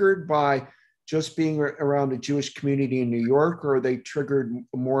triggered by just being around a Jewish community in New York, or are they triggered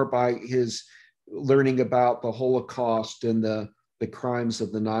more by his learning about the Holocaust and the crimes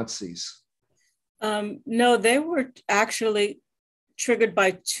of the Nazis? No, they were actually triggered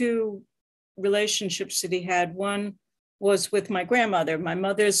by two relationships that he had. One was with my grandmother. My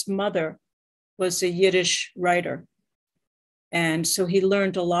mother's mother was a Yiddish writer. And so he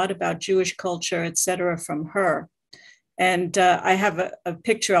learned a lot about Jewish culture, et cetera, from her. And I have a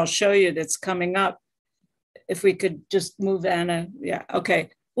picture I'll show you that's coming up. If we could just move Anna. Yeah, okay.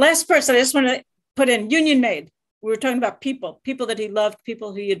 Last person, I just want to put in Union Maid. We were talking about people that he loved,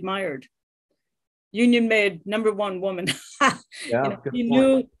 people he admired. Union Maid, #1 woman. Yeah, you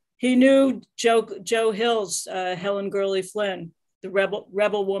know, he knew Joe Hill's Helen Gurley Flynn, the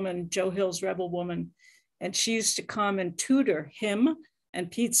rebel woman, Joe Hill's rebel woman. And she used to come and tutor him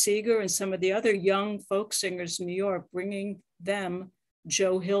and Pete Seeger and some of the other young folk singers in New York, bringing them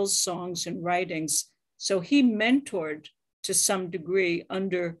Joe Hill's songs and writings. So he mentored to some degree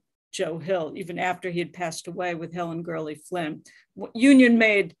under Joe Hill, even after he had passed away with Helen Gurley Flynn. Union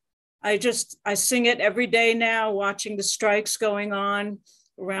Maid, I sing it every day now, watching the strikes going on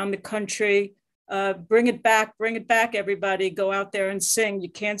around the country. Bring it back, everybody. Go out there and sing. You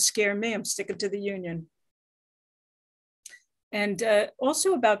can't scare me. I'm sticking to the Union. And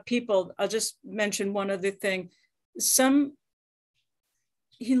also about people, I'll just mention one other thing.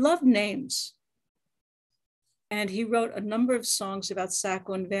 He loved names. And he wrote a number of songs about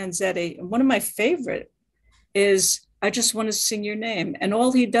Sacco and Vanzetti. And one of my favorite is I Just Want to Sing Your Name. And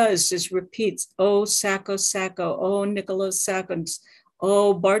all he does is repeats, oh, Sacco, Sacco, oh, Niccolo Sacco,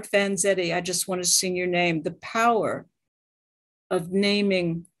 oh, Bart Vanzetti, I just want to sing your name. The power of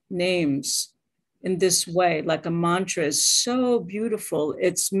naming names in this way, like a mantra, is so beautiful.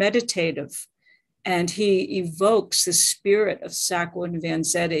 It's meditative. And he evokes the spirit of Sacco and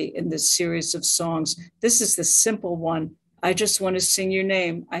Vanzetti in this series of songs. This is the simple one. I just want to sing your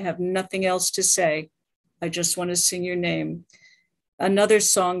name. I have nothing else to say. I just want to sing your name. Another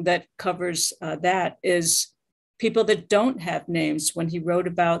song that covers that is People That Don't Have Names, when he wrote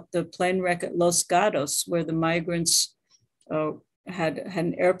about the plane wreck at Los Gatos, where the migrants had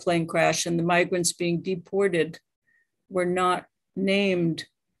an airplane crash, and the migrants being deported were not named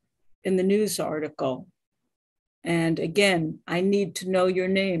in the news article. And again, I need to know your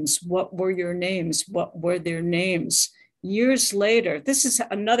names. What were your names? What were their names? Years later, this is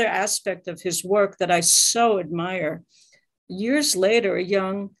another aspect of his work that I so admire. Years later, a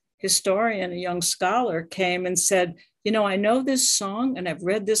young historian, a young scholar came and said, you know, I know this song and I've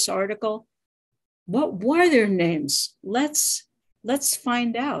read this article. What were their names? Let's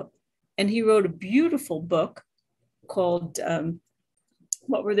find out. And he wrote a beautiful book called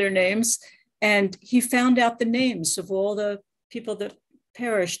What Were Their Names? And he found out the names of all the people that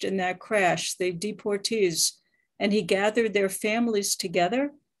perished in that crash, the deportees. And he gathered their families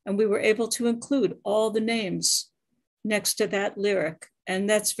together, and we were able to include all the names next to that lyric. And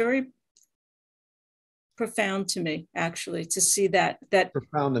that's very profound to me, actually, to see that.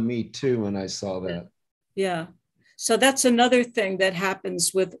 Profound to me too when I saw that. Yeah. So that's another thing that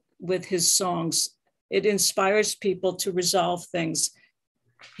happens with his songs. It inspires people to resolve things.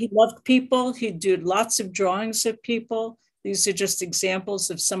 He loved people. He did lots of drawings of people. These are just examples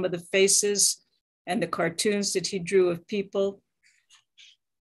of some of the faces and the cartoons that he drew of people.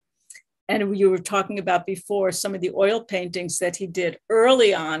 And you were talking about before some of the oil paintings that he did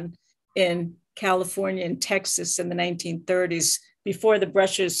early on in California and Texas in the 1930s, before the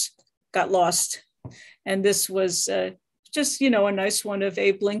brushes got lost. And this was just, a nice one of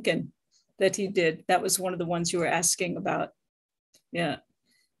Abe Lincoln that he did. That was one of the ones you were asking about. Yeah.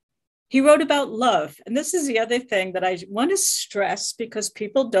 He wrote about love. And this is the other thing that I want to stress, because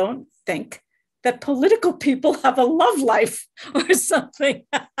people don't think that political people have a love life or something.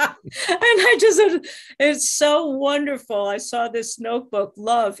 And it's so wonderful. I saw this notebook,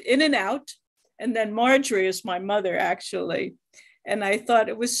 Love, In and Out. And then Marjorie is my mother, actually. And I thought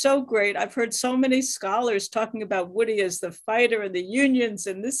it was so great. I've heard so many scholars talking about Woody as the fighter and the unions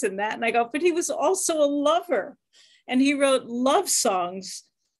and this and that. And I go, but he was also a lover. And he wrote love songs.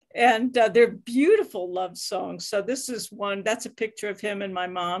 And they're beautiful love songs. So this is one, that's a picture of him and my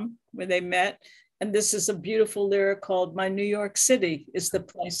mom when they met. And this is a beautiful lyric called My New York City is the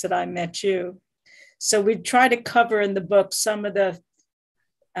place that I met you. So we try to cover in the book some of the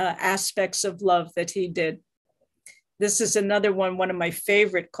aspects of love that he did. This is another one of my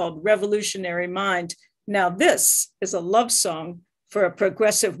favorite, called Revolutionary Mind. Now this is a love song for a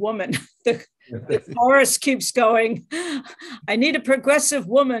progressive woman. The chorus keeps going. I need a progressive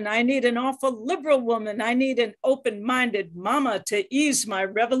woman. I need an awful liberal woman. I need an open-minded mama to ease my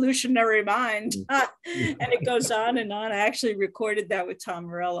revolutionary mind. And it goes on and on. I actually recorded that with Tom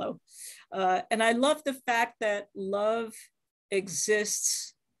Morello. And I love the fact that love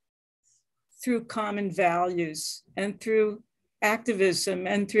exists through common values and through activism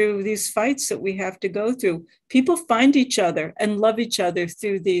and through these fights that we have to go through. People find each other and love each other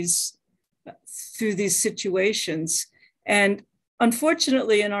through these situations. And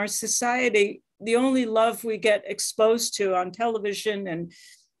unfortunately, in our society, the only love we get exposed to on television and,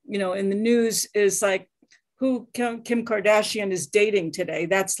 in the news is like who Kim Kardashian is dating today.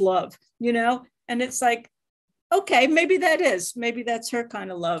 That's love, and it's like, okay, maybe that's her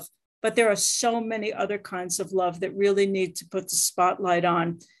kind of love. But there are so many other kinds of love that really need to put the spotlight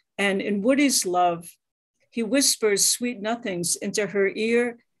on. And in Woody's love, he whispers sweet nothings into her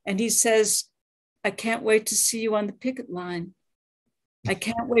ear. And he says, I can't wait to see you on the picket line. I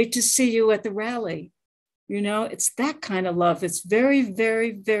can't wait to see you at the rally. It's that kind of love. It's very,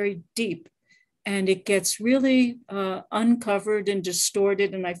 very, very deep. And it gets really uncovered and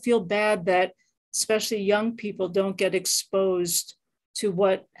distorted. And I feel bad that especially young people don't get exposed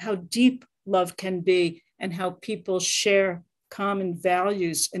to how deep love can be and how people share common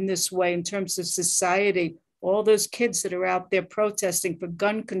values in this way in terms of society. All those kids that are out there protesting for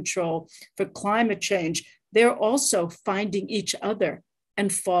gun control, for climate change, they're also finding each other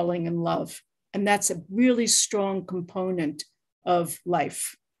and falling in love. And that's a really strong component of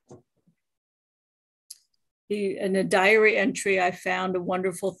life. In a diary entry, I found a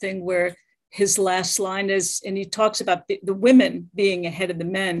wonderful thing where his last line is, and he talks about the women being ahead of the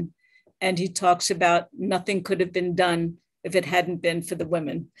men. And he talks about nothing could have been done if it hadn't been for the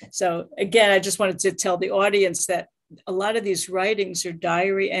women. So again, I just wanted to tell the audience that a lot of these writings are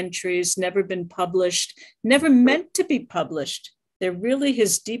diary entries, never been published, never meant to be published. They're really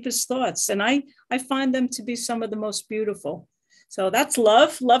his deepest thoughts. And I find them to be some of the most beautiful. So that's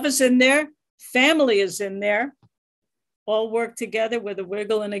love. Love is in there. Family is in there. All work together with a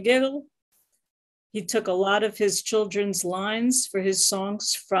wiggle and a giggle. He took a lot of his children's lines for his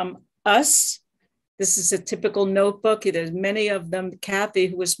songs from us. This is a typical notebook. There's many of them. Kathy,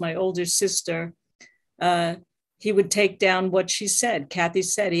 who was my older sister, he would take down what she said. Kathy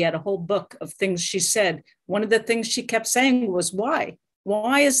said he had a whole book of things she said. One of the things she kept saying was, why?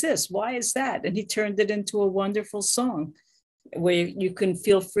 Why is this? Why is that? And he turned it into a wonderful song where you can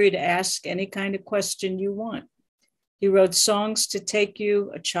feel free to ask any kind of question you want. He wrote songs to take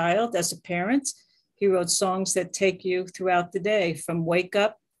you, a child, as a parent. He wrote songs that take you throughout the day, from wake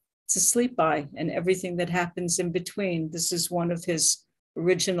up to sleep by and everything that happens in between. This is one of his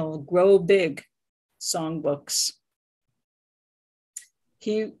original Grow Big songbooks.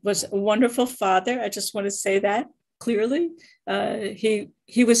 He was a wonderful father. I just want to say that clearly.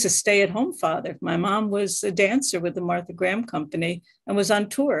 He was a stay-at-home father. My mom was a dancer with the Martha Graham Company and was on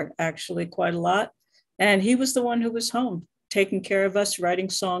tour actually quite a lot. And he was the one who was home, taking care of us, writing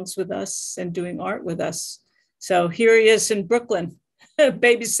songs with us and doing art with us. So here he is in Brooklyn,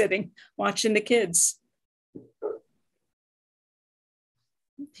 babysitting, watching the kids.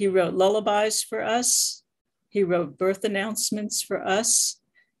 He wrote lullabies for us. He wrote birth announcements for us.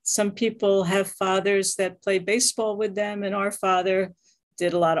 Some people have fathers that play baseball with them, and our father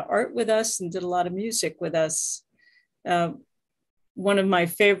did a lot of art with us and did a lot of music with us. One of my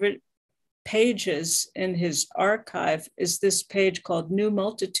favorite pages in his archive is this page called New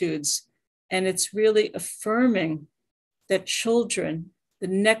Multitudes. And it's really affirming that children, the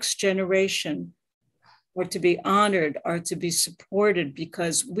next generation, are to be honored, are to be supported,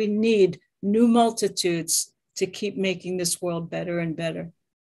 because we need new multitudes to keep making this world better and better.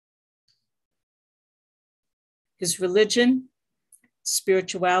 His religion,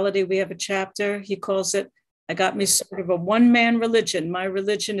 spirituality, we have a chapter, he calls it, I got me sort of a one-man religion. My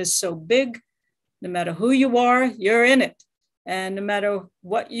religion is so big, no matter who you are, you're in it. And no matter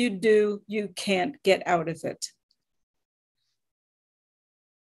what you do, you can't get out of it.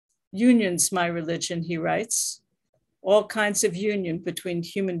 Union's my religion, he writes. All kinds of union between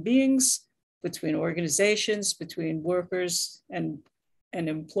human beings, between organizations, between workers and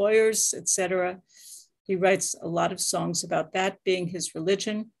employers, etc. He writes a lot of songs about that being his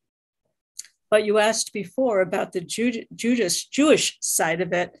religion. But you asked before about the Jewish side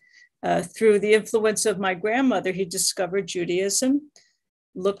of it. Through the influence of my grandmother, he discovered Judaism,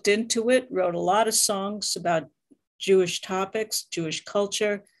 looked into it, wrote a lot of songs about Jewish topics, Jewish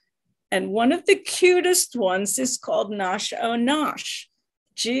culture. And one of the cutest ones is called Nosh O Nosh.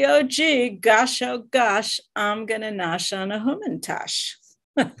 G-O-G, gosh, oh gosh, I'm gonna nosh on a humantash.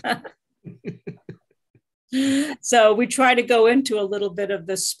 So we try to go into a little bit of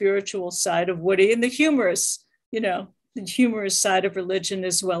the spiritual side of Woody and the humorous, the humorous side of religion,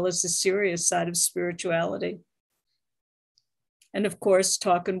 as well as the serious side of spirituality. And of course,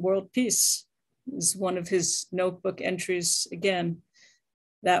 Talkin' World Peace is one of his notebook entries. Again,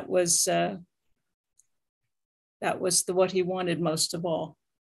 that was what he wanted most of all.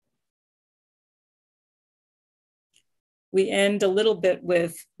 We end a little bit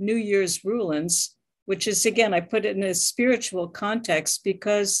with New Year's Rulins, which is, again, I put it in a spiritual context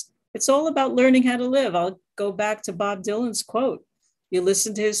because it's all about learning how to live. I'll go back to Bob Dylan's quote. You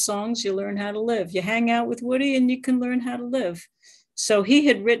listen to his songs, you learn how to live. You hang out with Woody and you can learn how to live. So he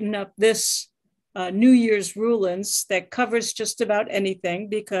had written up this New Year's Rulins that covers just about anything,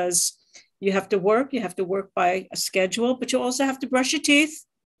 because you have to work by a schedule, but you also have to brush your teeth,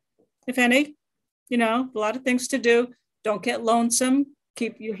 if any, a lot of things to do. Don't get lonesome,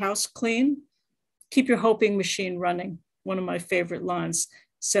 keep your house clean, keep your hoping machine running. One of my favorite lines.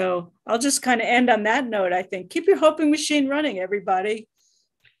 So I'll just kind of end on that note, I think. Keep your hoping machine running, everybody.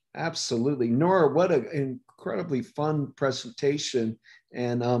 Absolutely. Nora, what an incredibly fun presentation.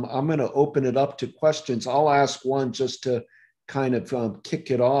 And I'm going to open it up to questions. I'll ask one just to kind of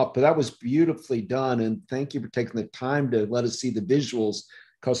kick it off, but that was beautifully done. And thank you for taking the time to let us see the visuals,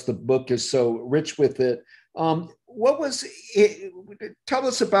 because the book is so rich with it. What was it? Tell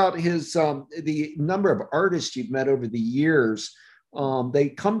us about his the number of artists you've met over the years. They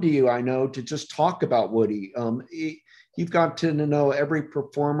come to you, I know, to just talk about Woody. You've got to know every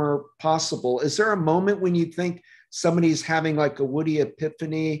performer possible. Is there a moment when you think somebody's having like a Woody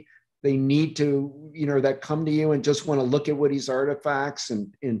epiphany? They need to, that come to you and just want to look at Woody's artifacts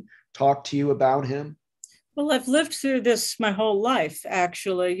and talk to you about him? Well, I've lived through this my whole life,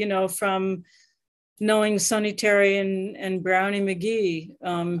 actually, from knowing Sonny Terry and Brownie McGee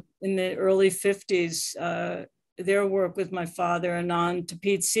in the early 50s, their work with my father, and on to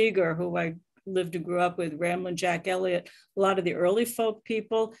Pete Seeger, who I lived and grew up with, Ramblin' Jack Elliott, a lot of the early folk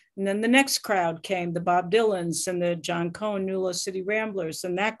people. And then the next crowd came, the Bob Dylans and the John Cohen, New Low City Ramblers,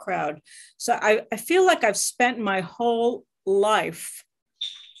 and that crowd. So I feel like I've spent my whole life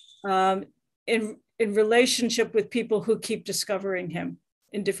in relationship with people who keep discovering him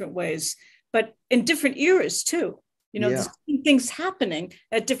in different ways, but in different eras too. The same things happening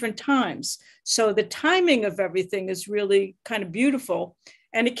at different times. So the timing of everything is really kind of beautiful.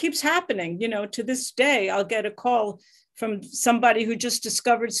 And it keeps happening. To this day, I'll get a call from somebody who just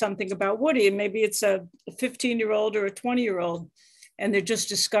discovered something about Woody. And maybe it's a 15-year-old or a 20-year-old. And they're just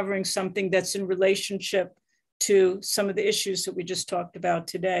discovering something that's in relationship to some of the issues that we just talked about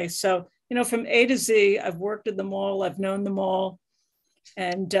today. So, from A to Z, I've worked with them all. I've known them all.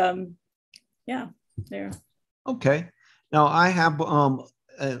 And there. Okay. Now I have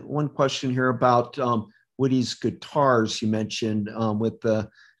one question here about Woody's guitars. You mentioned with the,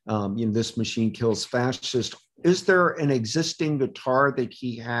 This Machine Kills Fascists. Is there an existing guitar that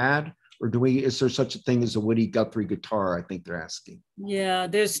he had, or is there such a thing as a Woody Guthrie guitar? I think they're asking. Yeah,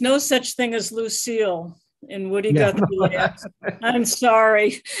 there's no such thing as Lucille in Woody Guthrie. I'm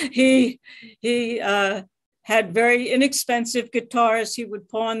sorry. He had very inexpensive guitars. He would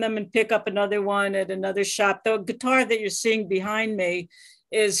pawn them and pick up another one at another shop. The guitar that you're seeing behind me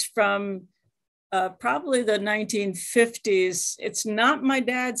is from probably the 1950s. It's not my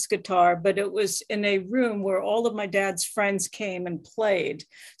dad's guitar, but it was in a room where all of my dad's friends came and played.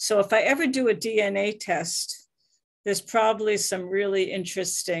 So if I ever do a DNA test, there's probably some really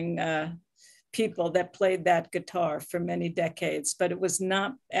interesting people that played that guitar for many decades, but it was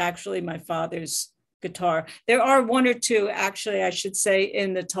not actually my father's guitar. There are one or two, actually, I should say,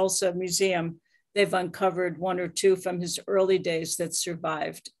 in the Tulsa Museum. They've uncovered one or two from his early days that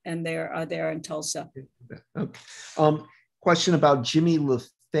survived, and they are there in Tulsa. Question about Jimmy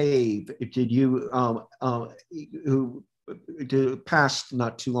LaFave. Did you, who passed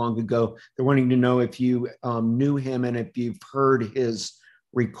not too long ago, they're wanting to know if you knew him and if you've heard his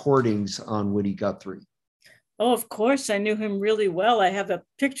recordings on Woody Guthrie. Oh, of course, I knew him really well. I have a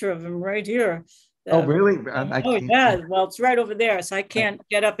picture of him right here. Oh, really? Yeah. Well, it's right over there, so I can't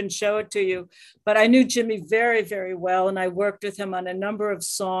get up and show it to you. But I knew Jimmy very, very well, and I worked with him on a number of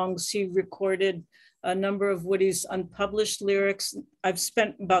songs. He recorded a number of Woody's unpublished lyrics. I've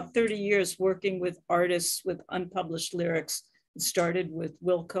spent about 30 years working with artists with unpublished lyrics. It started with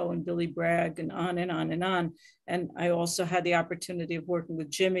Wilco and Billy Bragg and on and on and on. And I also had the opportunity of working with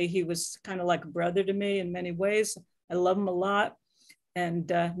Jimmy. He was kind of like a brother to me in many ways. I love him a lot and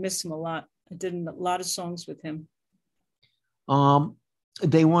miss him a lot. I did a lot of songs with him.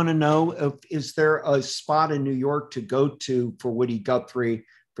 They want to know, is there a spot in New York to go to for Woody Guthrie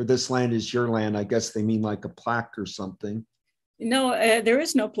for This Land Is Your Land? I guess they mean like a plaque or something. No, there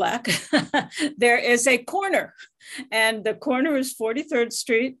is no plaque. There is a corner, and the corner is 43rd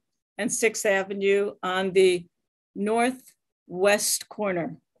Street and 6th Avenue on the northwest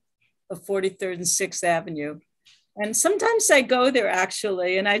corner of 43rd and 6th Avenue. And sometimes I go there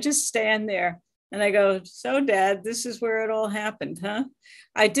actually, and I just stand there and I go, so Dad, this is where it all happened, huh?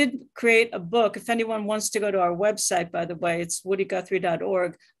 I did create a book. If anyone wants to go to our website, by the way, it's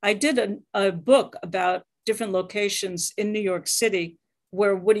woodyguthrie.org. I did a book about different locations in New York City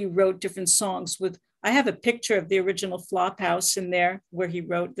where Woody wrote different songs with, I have a picture of the original flop house in there where he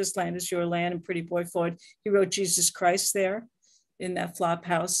wrote This Land Is Your Land and Pretty Boy Floyd. He wrote Jesus Christ there in that flop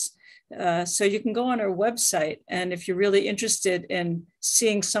house. So you can go on our website, and if you're really interested in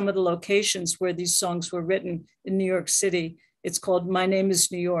seeing some of the locations where these songs were written in New York City, it's called My Name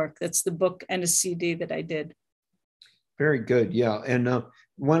Is New York. That's the book and a CD that I did. Very good, yeah. And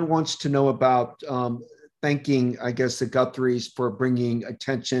one wants to know about thanking, I guess, the Guthries for bringing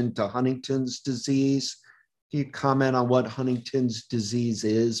attention to Huntington's disease. Can you comment on what Huntington's disease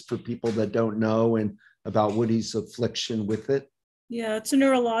is for people that don't know and about Woody's affliction with it? Yeah, it's a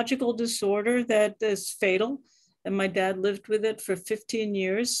neurological disorder that is fatal. And my dad lived with it for 15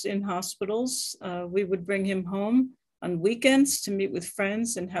 years in hospitals. We would bring him home on weekends to meet with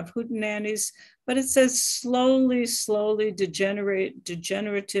friends and have hootenannies. But it's a slowly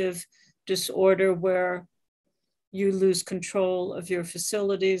degenerative disorder where you lose control of your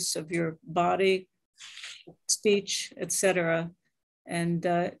facilities, of your body, speech, etc. And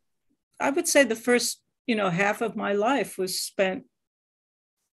I would say the first, half of my life was spent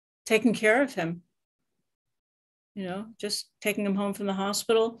taking care of him, just taking him home from the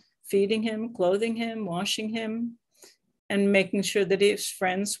hospital, feeding him, clothing him, washing him, and making sure that his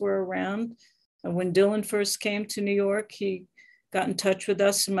friends were around. And when Dylan first came to New York, he got in touch with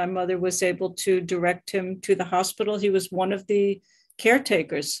us, and my mother was able to direct him to the hospital. He was one of the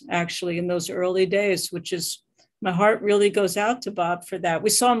caretakers, actually, in those early days, which is, my heart really goes out to Bob for that. We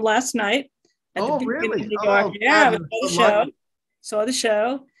saw him last night at the really? New York. Yeah, we saw the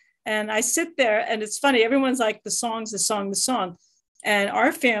show. And I sit there, and it's funny, everyone's like, the song. And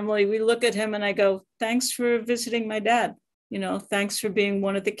our family, we look at him and I go, thanks for visiting my dad. Thanks for being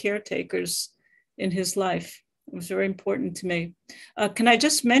one of the caretakers in his life. It was very important to me. Can I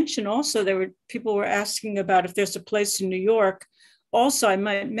just mention also, people were asking about if there's a place in New York. Also, I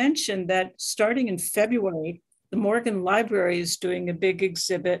might mention that starting in February, the Morgan Library is doing a big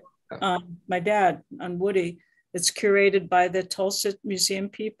exhibit on my dad, on Woody. It's curated by the Tulsa Museum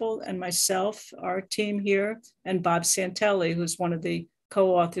people and myself, our team here, and Bob Santelli, who's one of the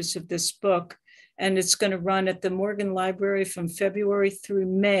co-authors of this book. And it's going to run at the Morgan Library from February through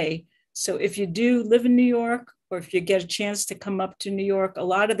May. So if you do live in New York, or if you get a chance to come up to New York, a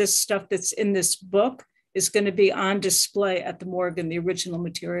lot of this stuff that's in this book is going to be on display at the Morgan, the original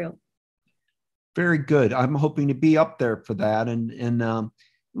material. Very good. I'm hoping to be up there for that. And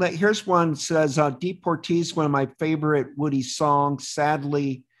here's one that says, Deportees, one of my favorite Woody songs,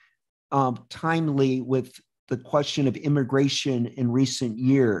 sadly timely with the question of immigration in recent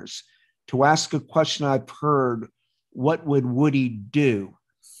years. To ask a question I've heard, what would Woody do?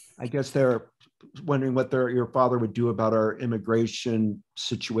 I guess they're wondering what your father would do about our immigration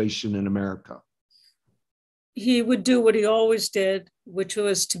situation in America. he would do what he always did, which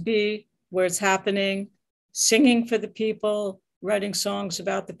was to be where it's happening, singing for the people, writing songs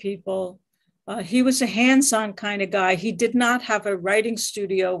about the people. He was a hands-on kind of guy. He did not have a writing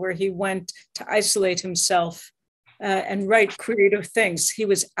studio where he went to isolate himself and write creative things. He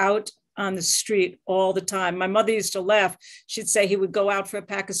was out on the street all the time. My mother used to laugh. She'd say he would go out for a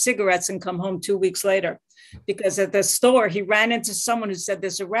pack of cigarettes and come home 2 weeks later, because at the store, he ran into someone who said,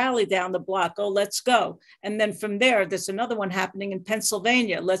 there's a rally down the block. Oh, let's go. And then from there, there's another one happening in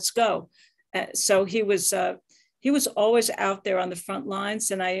Pennsylvania. Let's go. So he was always out there on the front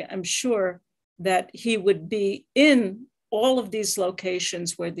lines. And I am sure that he would be in all of these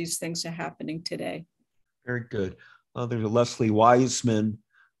locations where these things are happening today. Very good. There's a Leslie Wiseman.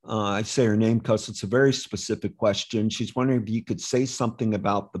 I say her name because it's a very specific question. She's wondering if you could say something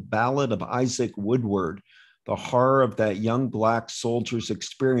about the Ballad of Isaac Woodward. The horror of that young Black soldier's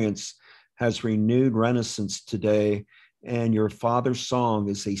experience has renewed renaissance today, and your father's song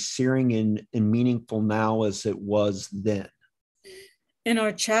is as searing and meaningful now as it was then. In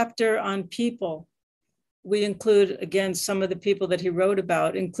our chapter on people, we include, again, some of the people that he wrote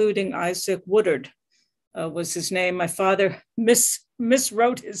about, including Isaac Woodard was his name. My father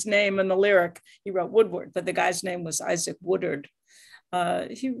miswrote his name in the lyric. He wrote Woodward, but the guy's name was Isaac Woodard.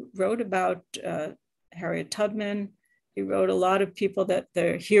 He wrote about Harriet Tubman. He wrote a lot of people that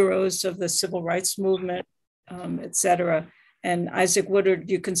they're heroes of the civil rights movement, et cetera. And Isaac Woodard,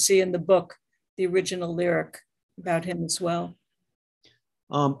 you can see in the book, the original lyric about him as well.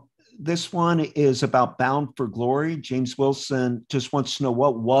 This one is about Bound for Glory. James Wilson just wants to know,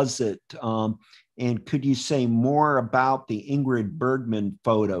 what was it? And could you say more about the Ingrid Bergman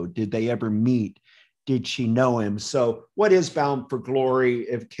photo? Did they ever meet? Did she know him? So what is Bound for Glory,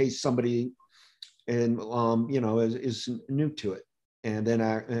 in case somebody is new to it? And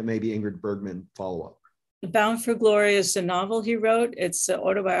then maybe Ingrid Bergman follow up. Bound for Glory is the novel he wrote. It's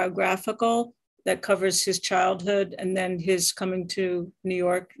autobiographical that covers his childhood and then his coming to New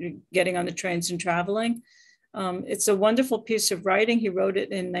York, getting on the trains and traveling. It's a wonderful piece of writing. He wrote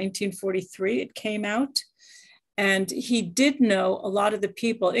it in 1943. It came out. And he did know a lot of the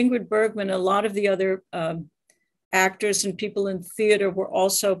people. Ingrid Bergman, a lot of the other actors and people in theater were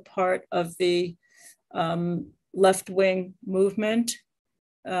also part of the left-wing movement,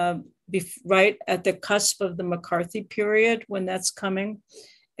 right at the cusp of the McCarthy period when that's coming.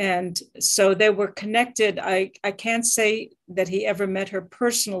 And so they were connected. I can't say that he ever met her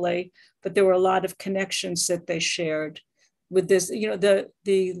personally, but there were a lot of connections that they shared with this.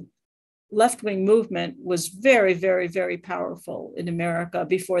 The left-wing movement was very, very, very powerful in America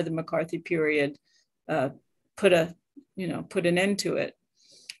before the McCarthy period put an end to it.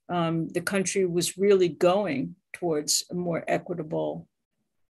 The country was really going towards a more equitable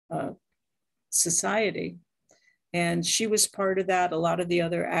society. And she was part of that. A lot of the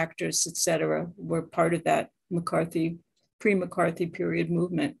other actors, et cetera, were part of that pre-McCarthy period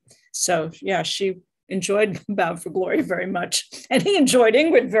movement. So yeah, she enjoyed Bound for Glory very much. And he enjoyed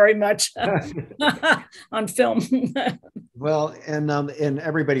Ingrid very much on film. Well, and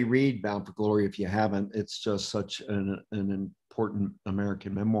everybody read Bound for Glory if you haven't. It's just such an important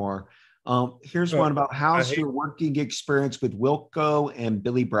American memoir. Here's one about how's your working experience with Wilco and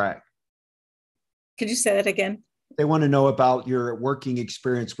Billy Bragg? Could you say that again? They want to know about your working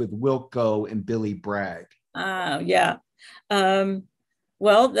experience with Wilco and Billy Bragg. Yeah. I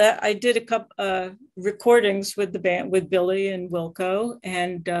did a couple recordings with the band, with Billy and Wilco,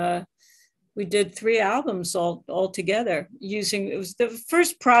 and we did 3 albums all together it was the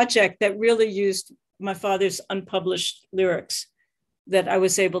first project that really used my father's unpublished lyrics that I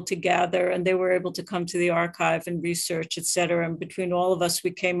was able to gather, and they were able to come to the archive and research, et cetera. And between all of us,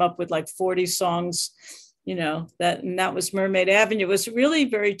 we came up with like 40 songs, that was Mermaid Avenue. It was really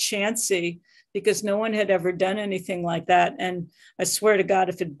very chancy because no one had ever done anything like that. And I swear to God,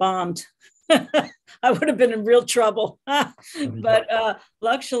 if it bombed, I would have been in real trouble. But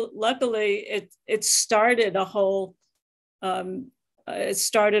luckily, it started a whole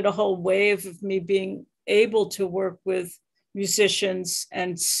wave of me being able to work with musicians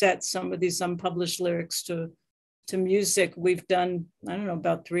and set some of these unpublished lyrics to music. We've done, I don't know,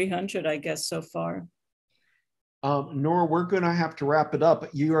 about 300, I guess, so far. Nora, we're going to have to wrap it up.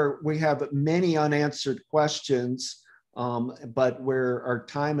 We have many unanswered questions, but our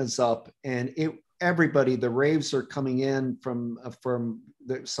time is up, and everybody, the raves are coming in from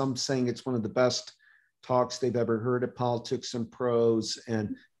some saying it's one of the best talks they've ever heard at Politics and Prose.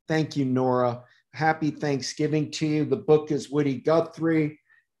 And thank you, Nora. Happy Thanksgiving to you. The book is Woody Guthrie.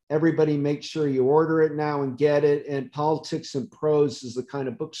 Everybody make sure you order it now and get it. And Politics and Prose is the kind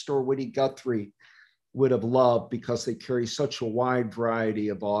of bookstore Woody Guthrie would have loved, because they carry such a wide variety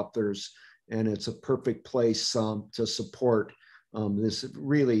of authors, and it's a perfect place to support this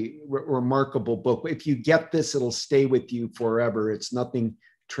really remarkable book. If you get this, it'll stay with you forever. It's nothing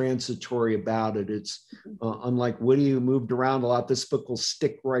transitory about it. It's unlike Woody, who moved around a lot. This book will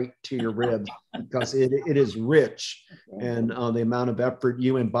stick right to your ribs because it is rich, and the amount of effort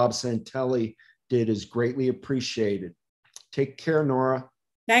you and Bob Santelli did is greatly appreciated. Take care, Nora.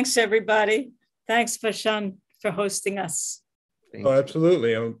 Thanks, everybody. Thanks, Fashan, for hosting us.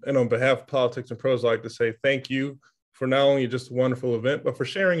 Absolutely. And on behalf of Politics and Prose, I'd like to say thank you for not only just a wonderful event, but for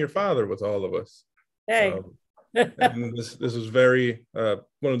sharing your father with all of us. Hey. And this is very,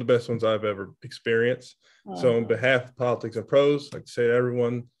 one of the best ones I've ever experienced. So on behalf of Politics and Prose, I'd like to say to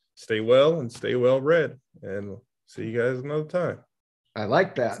everyone, stay well and stay well read. And we'll see you guys another time. I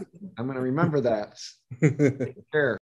like that. I'm going to remember that. Take care.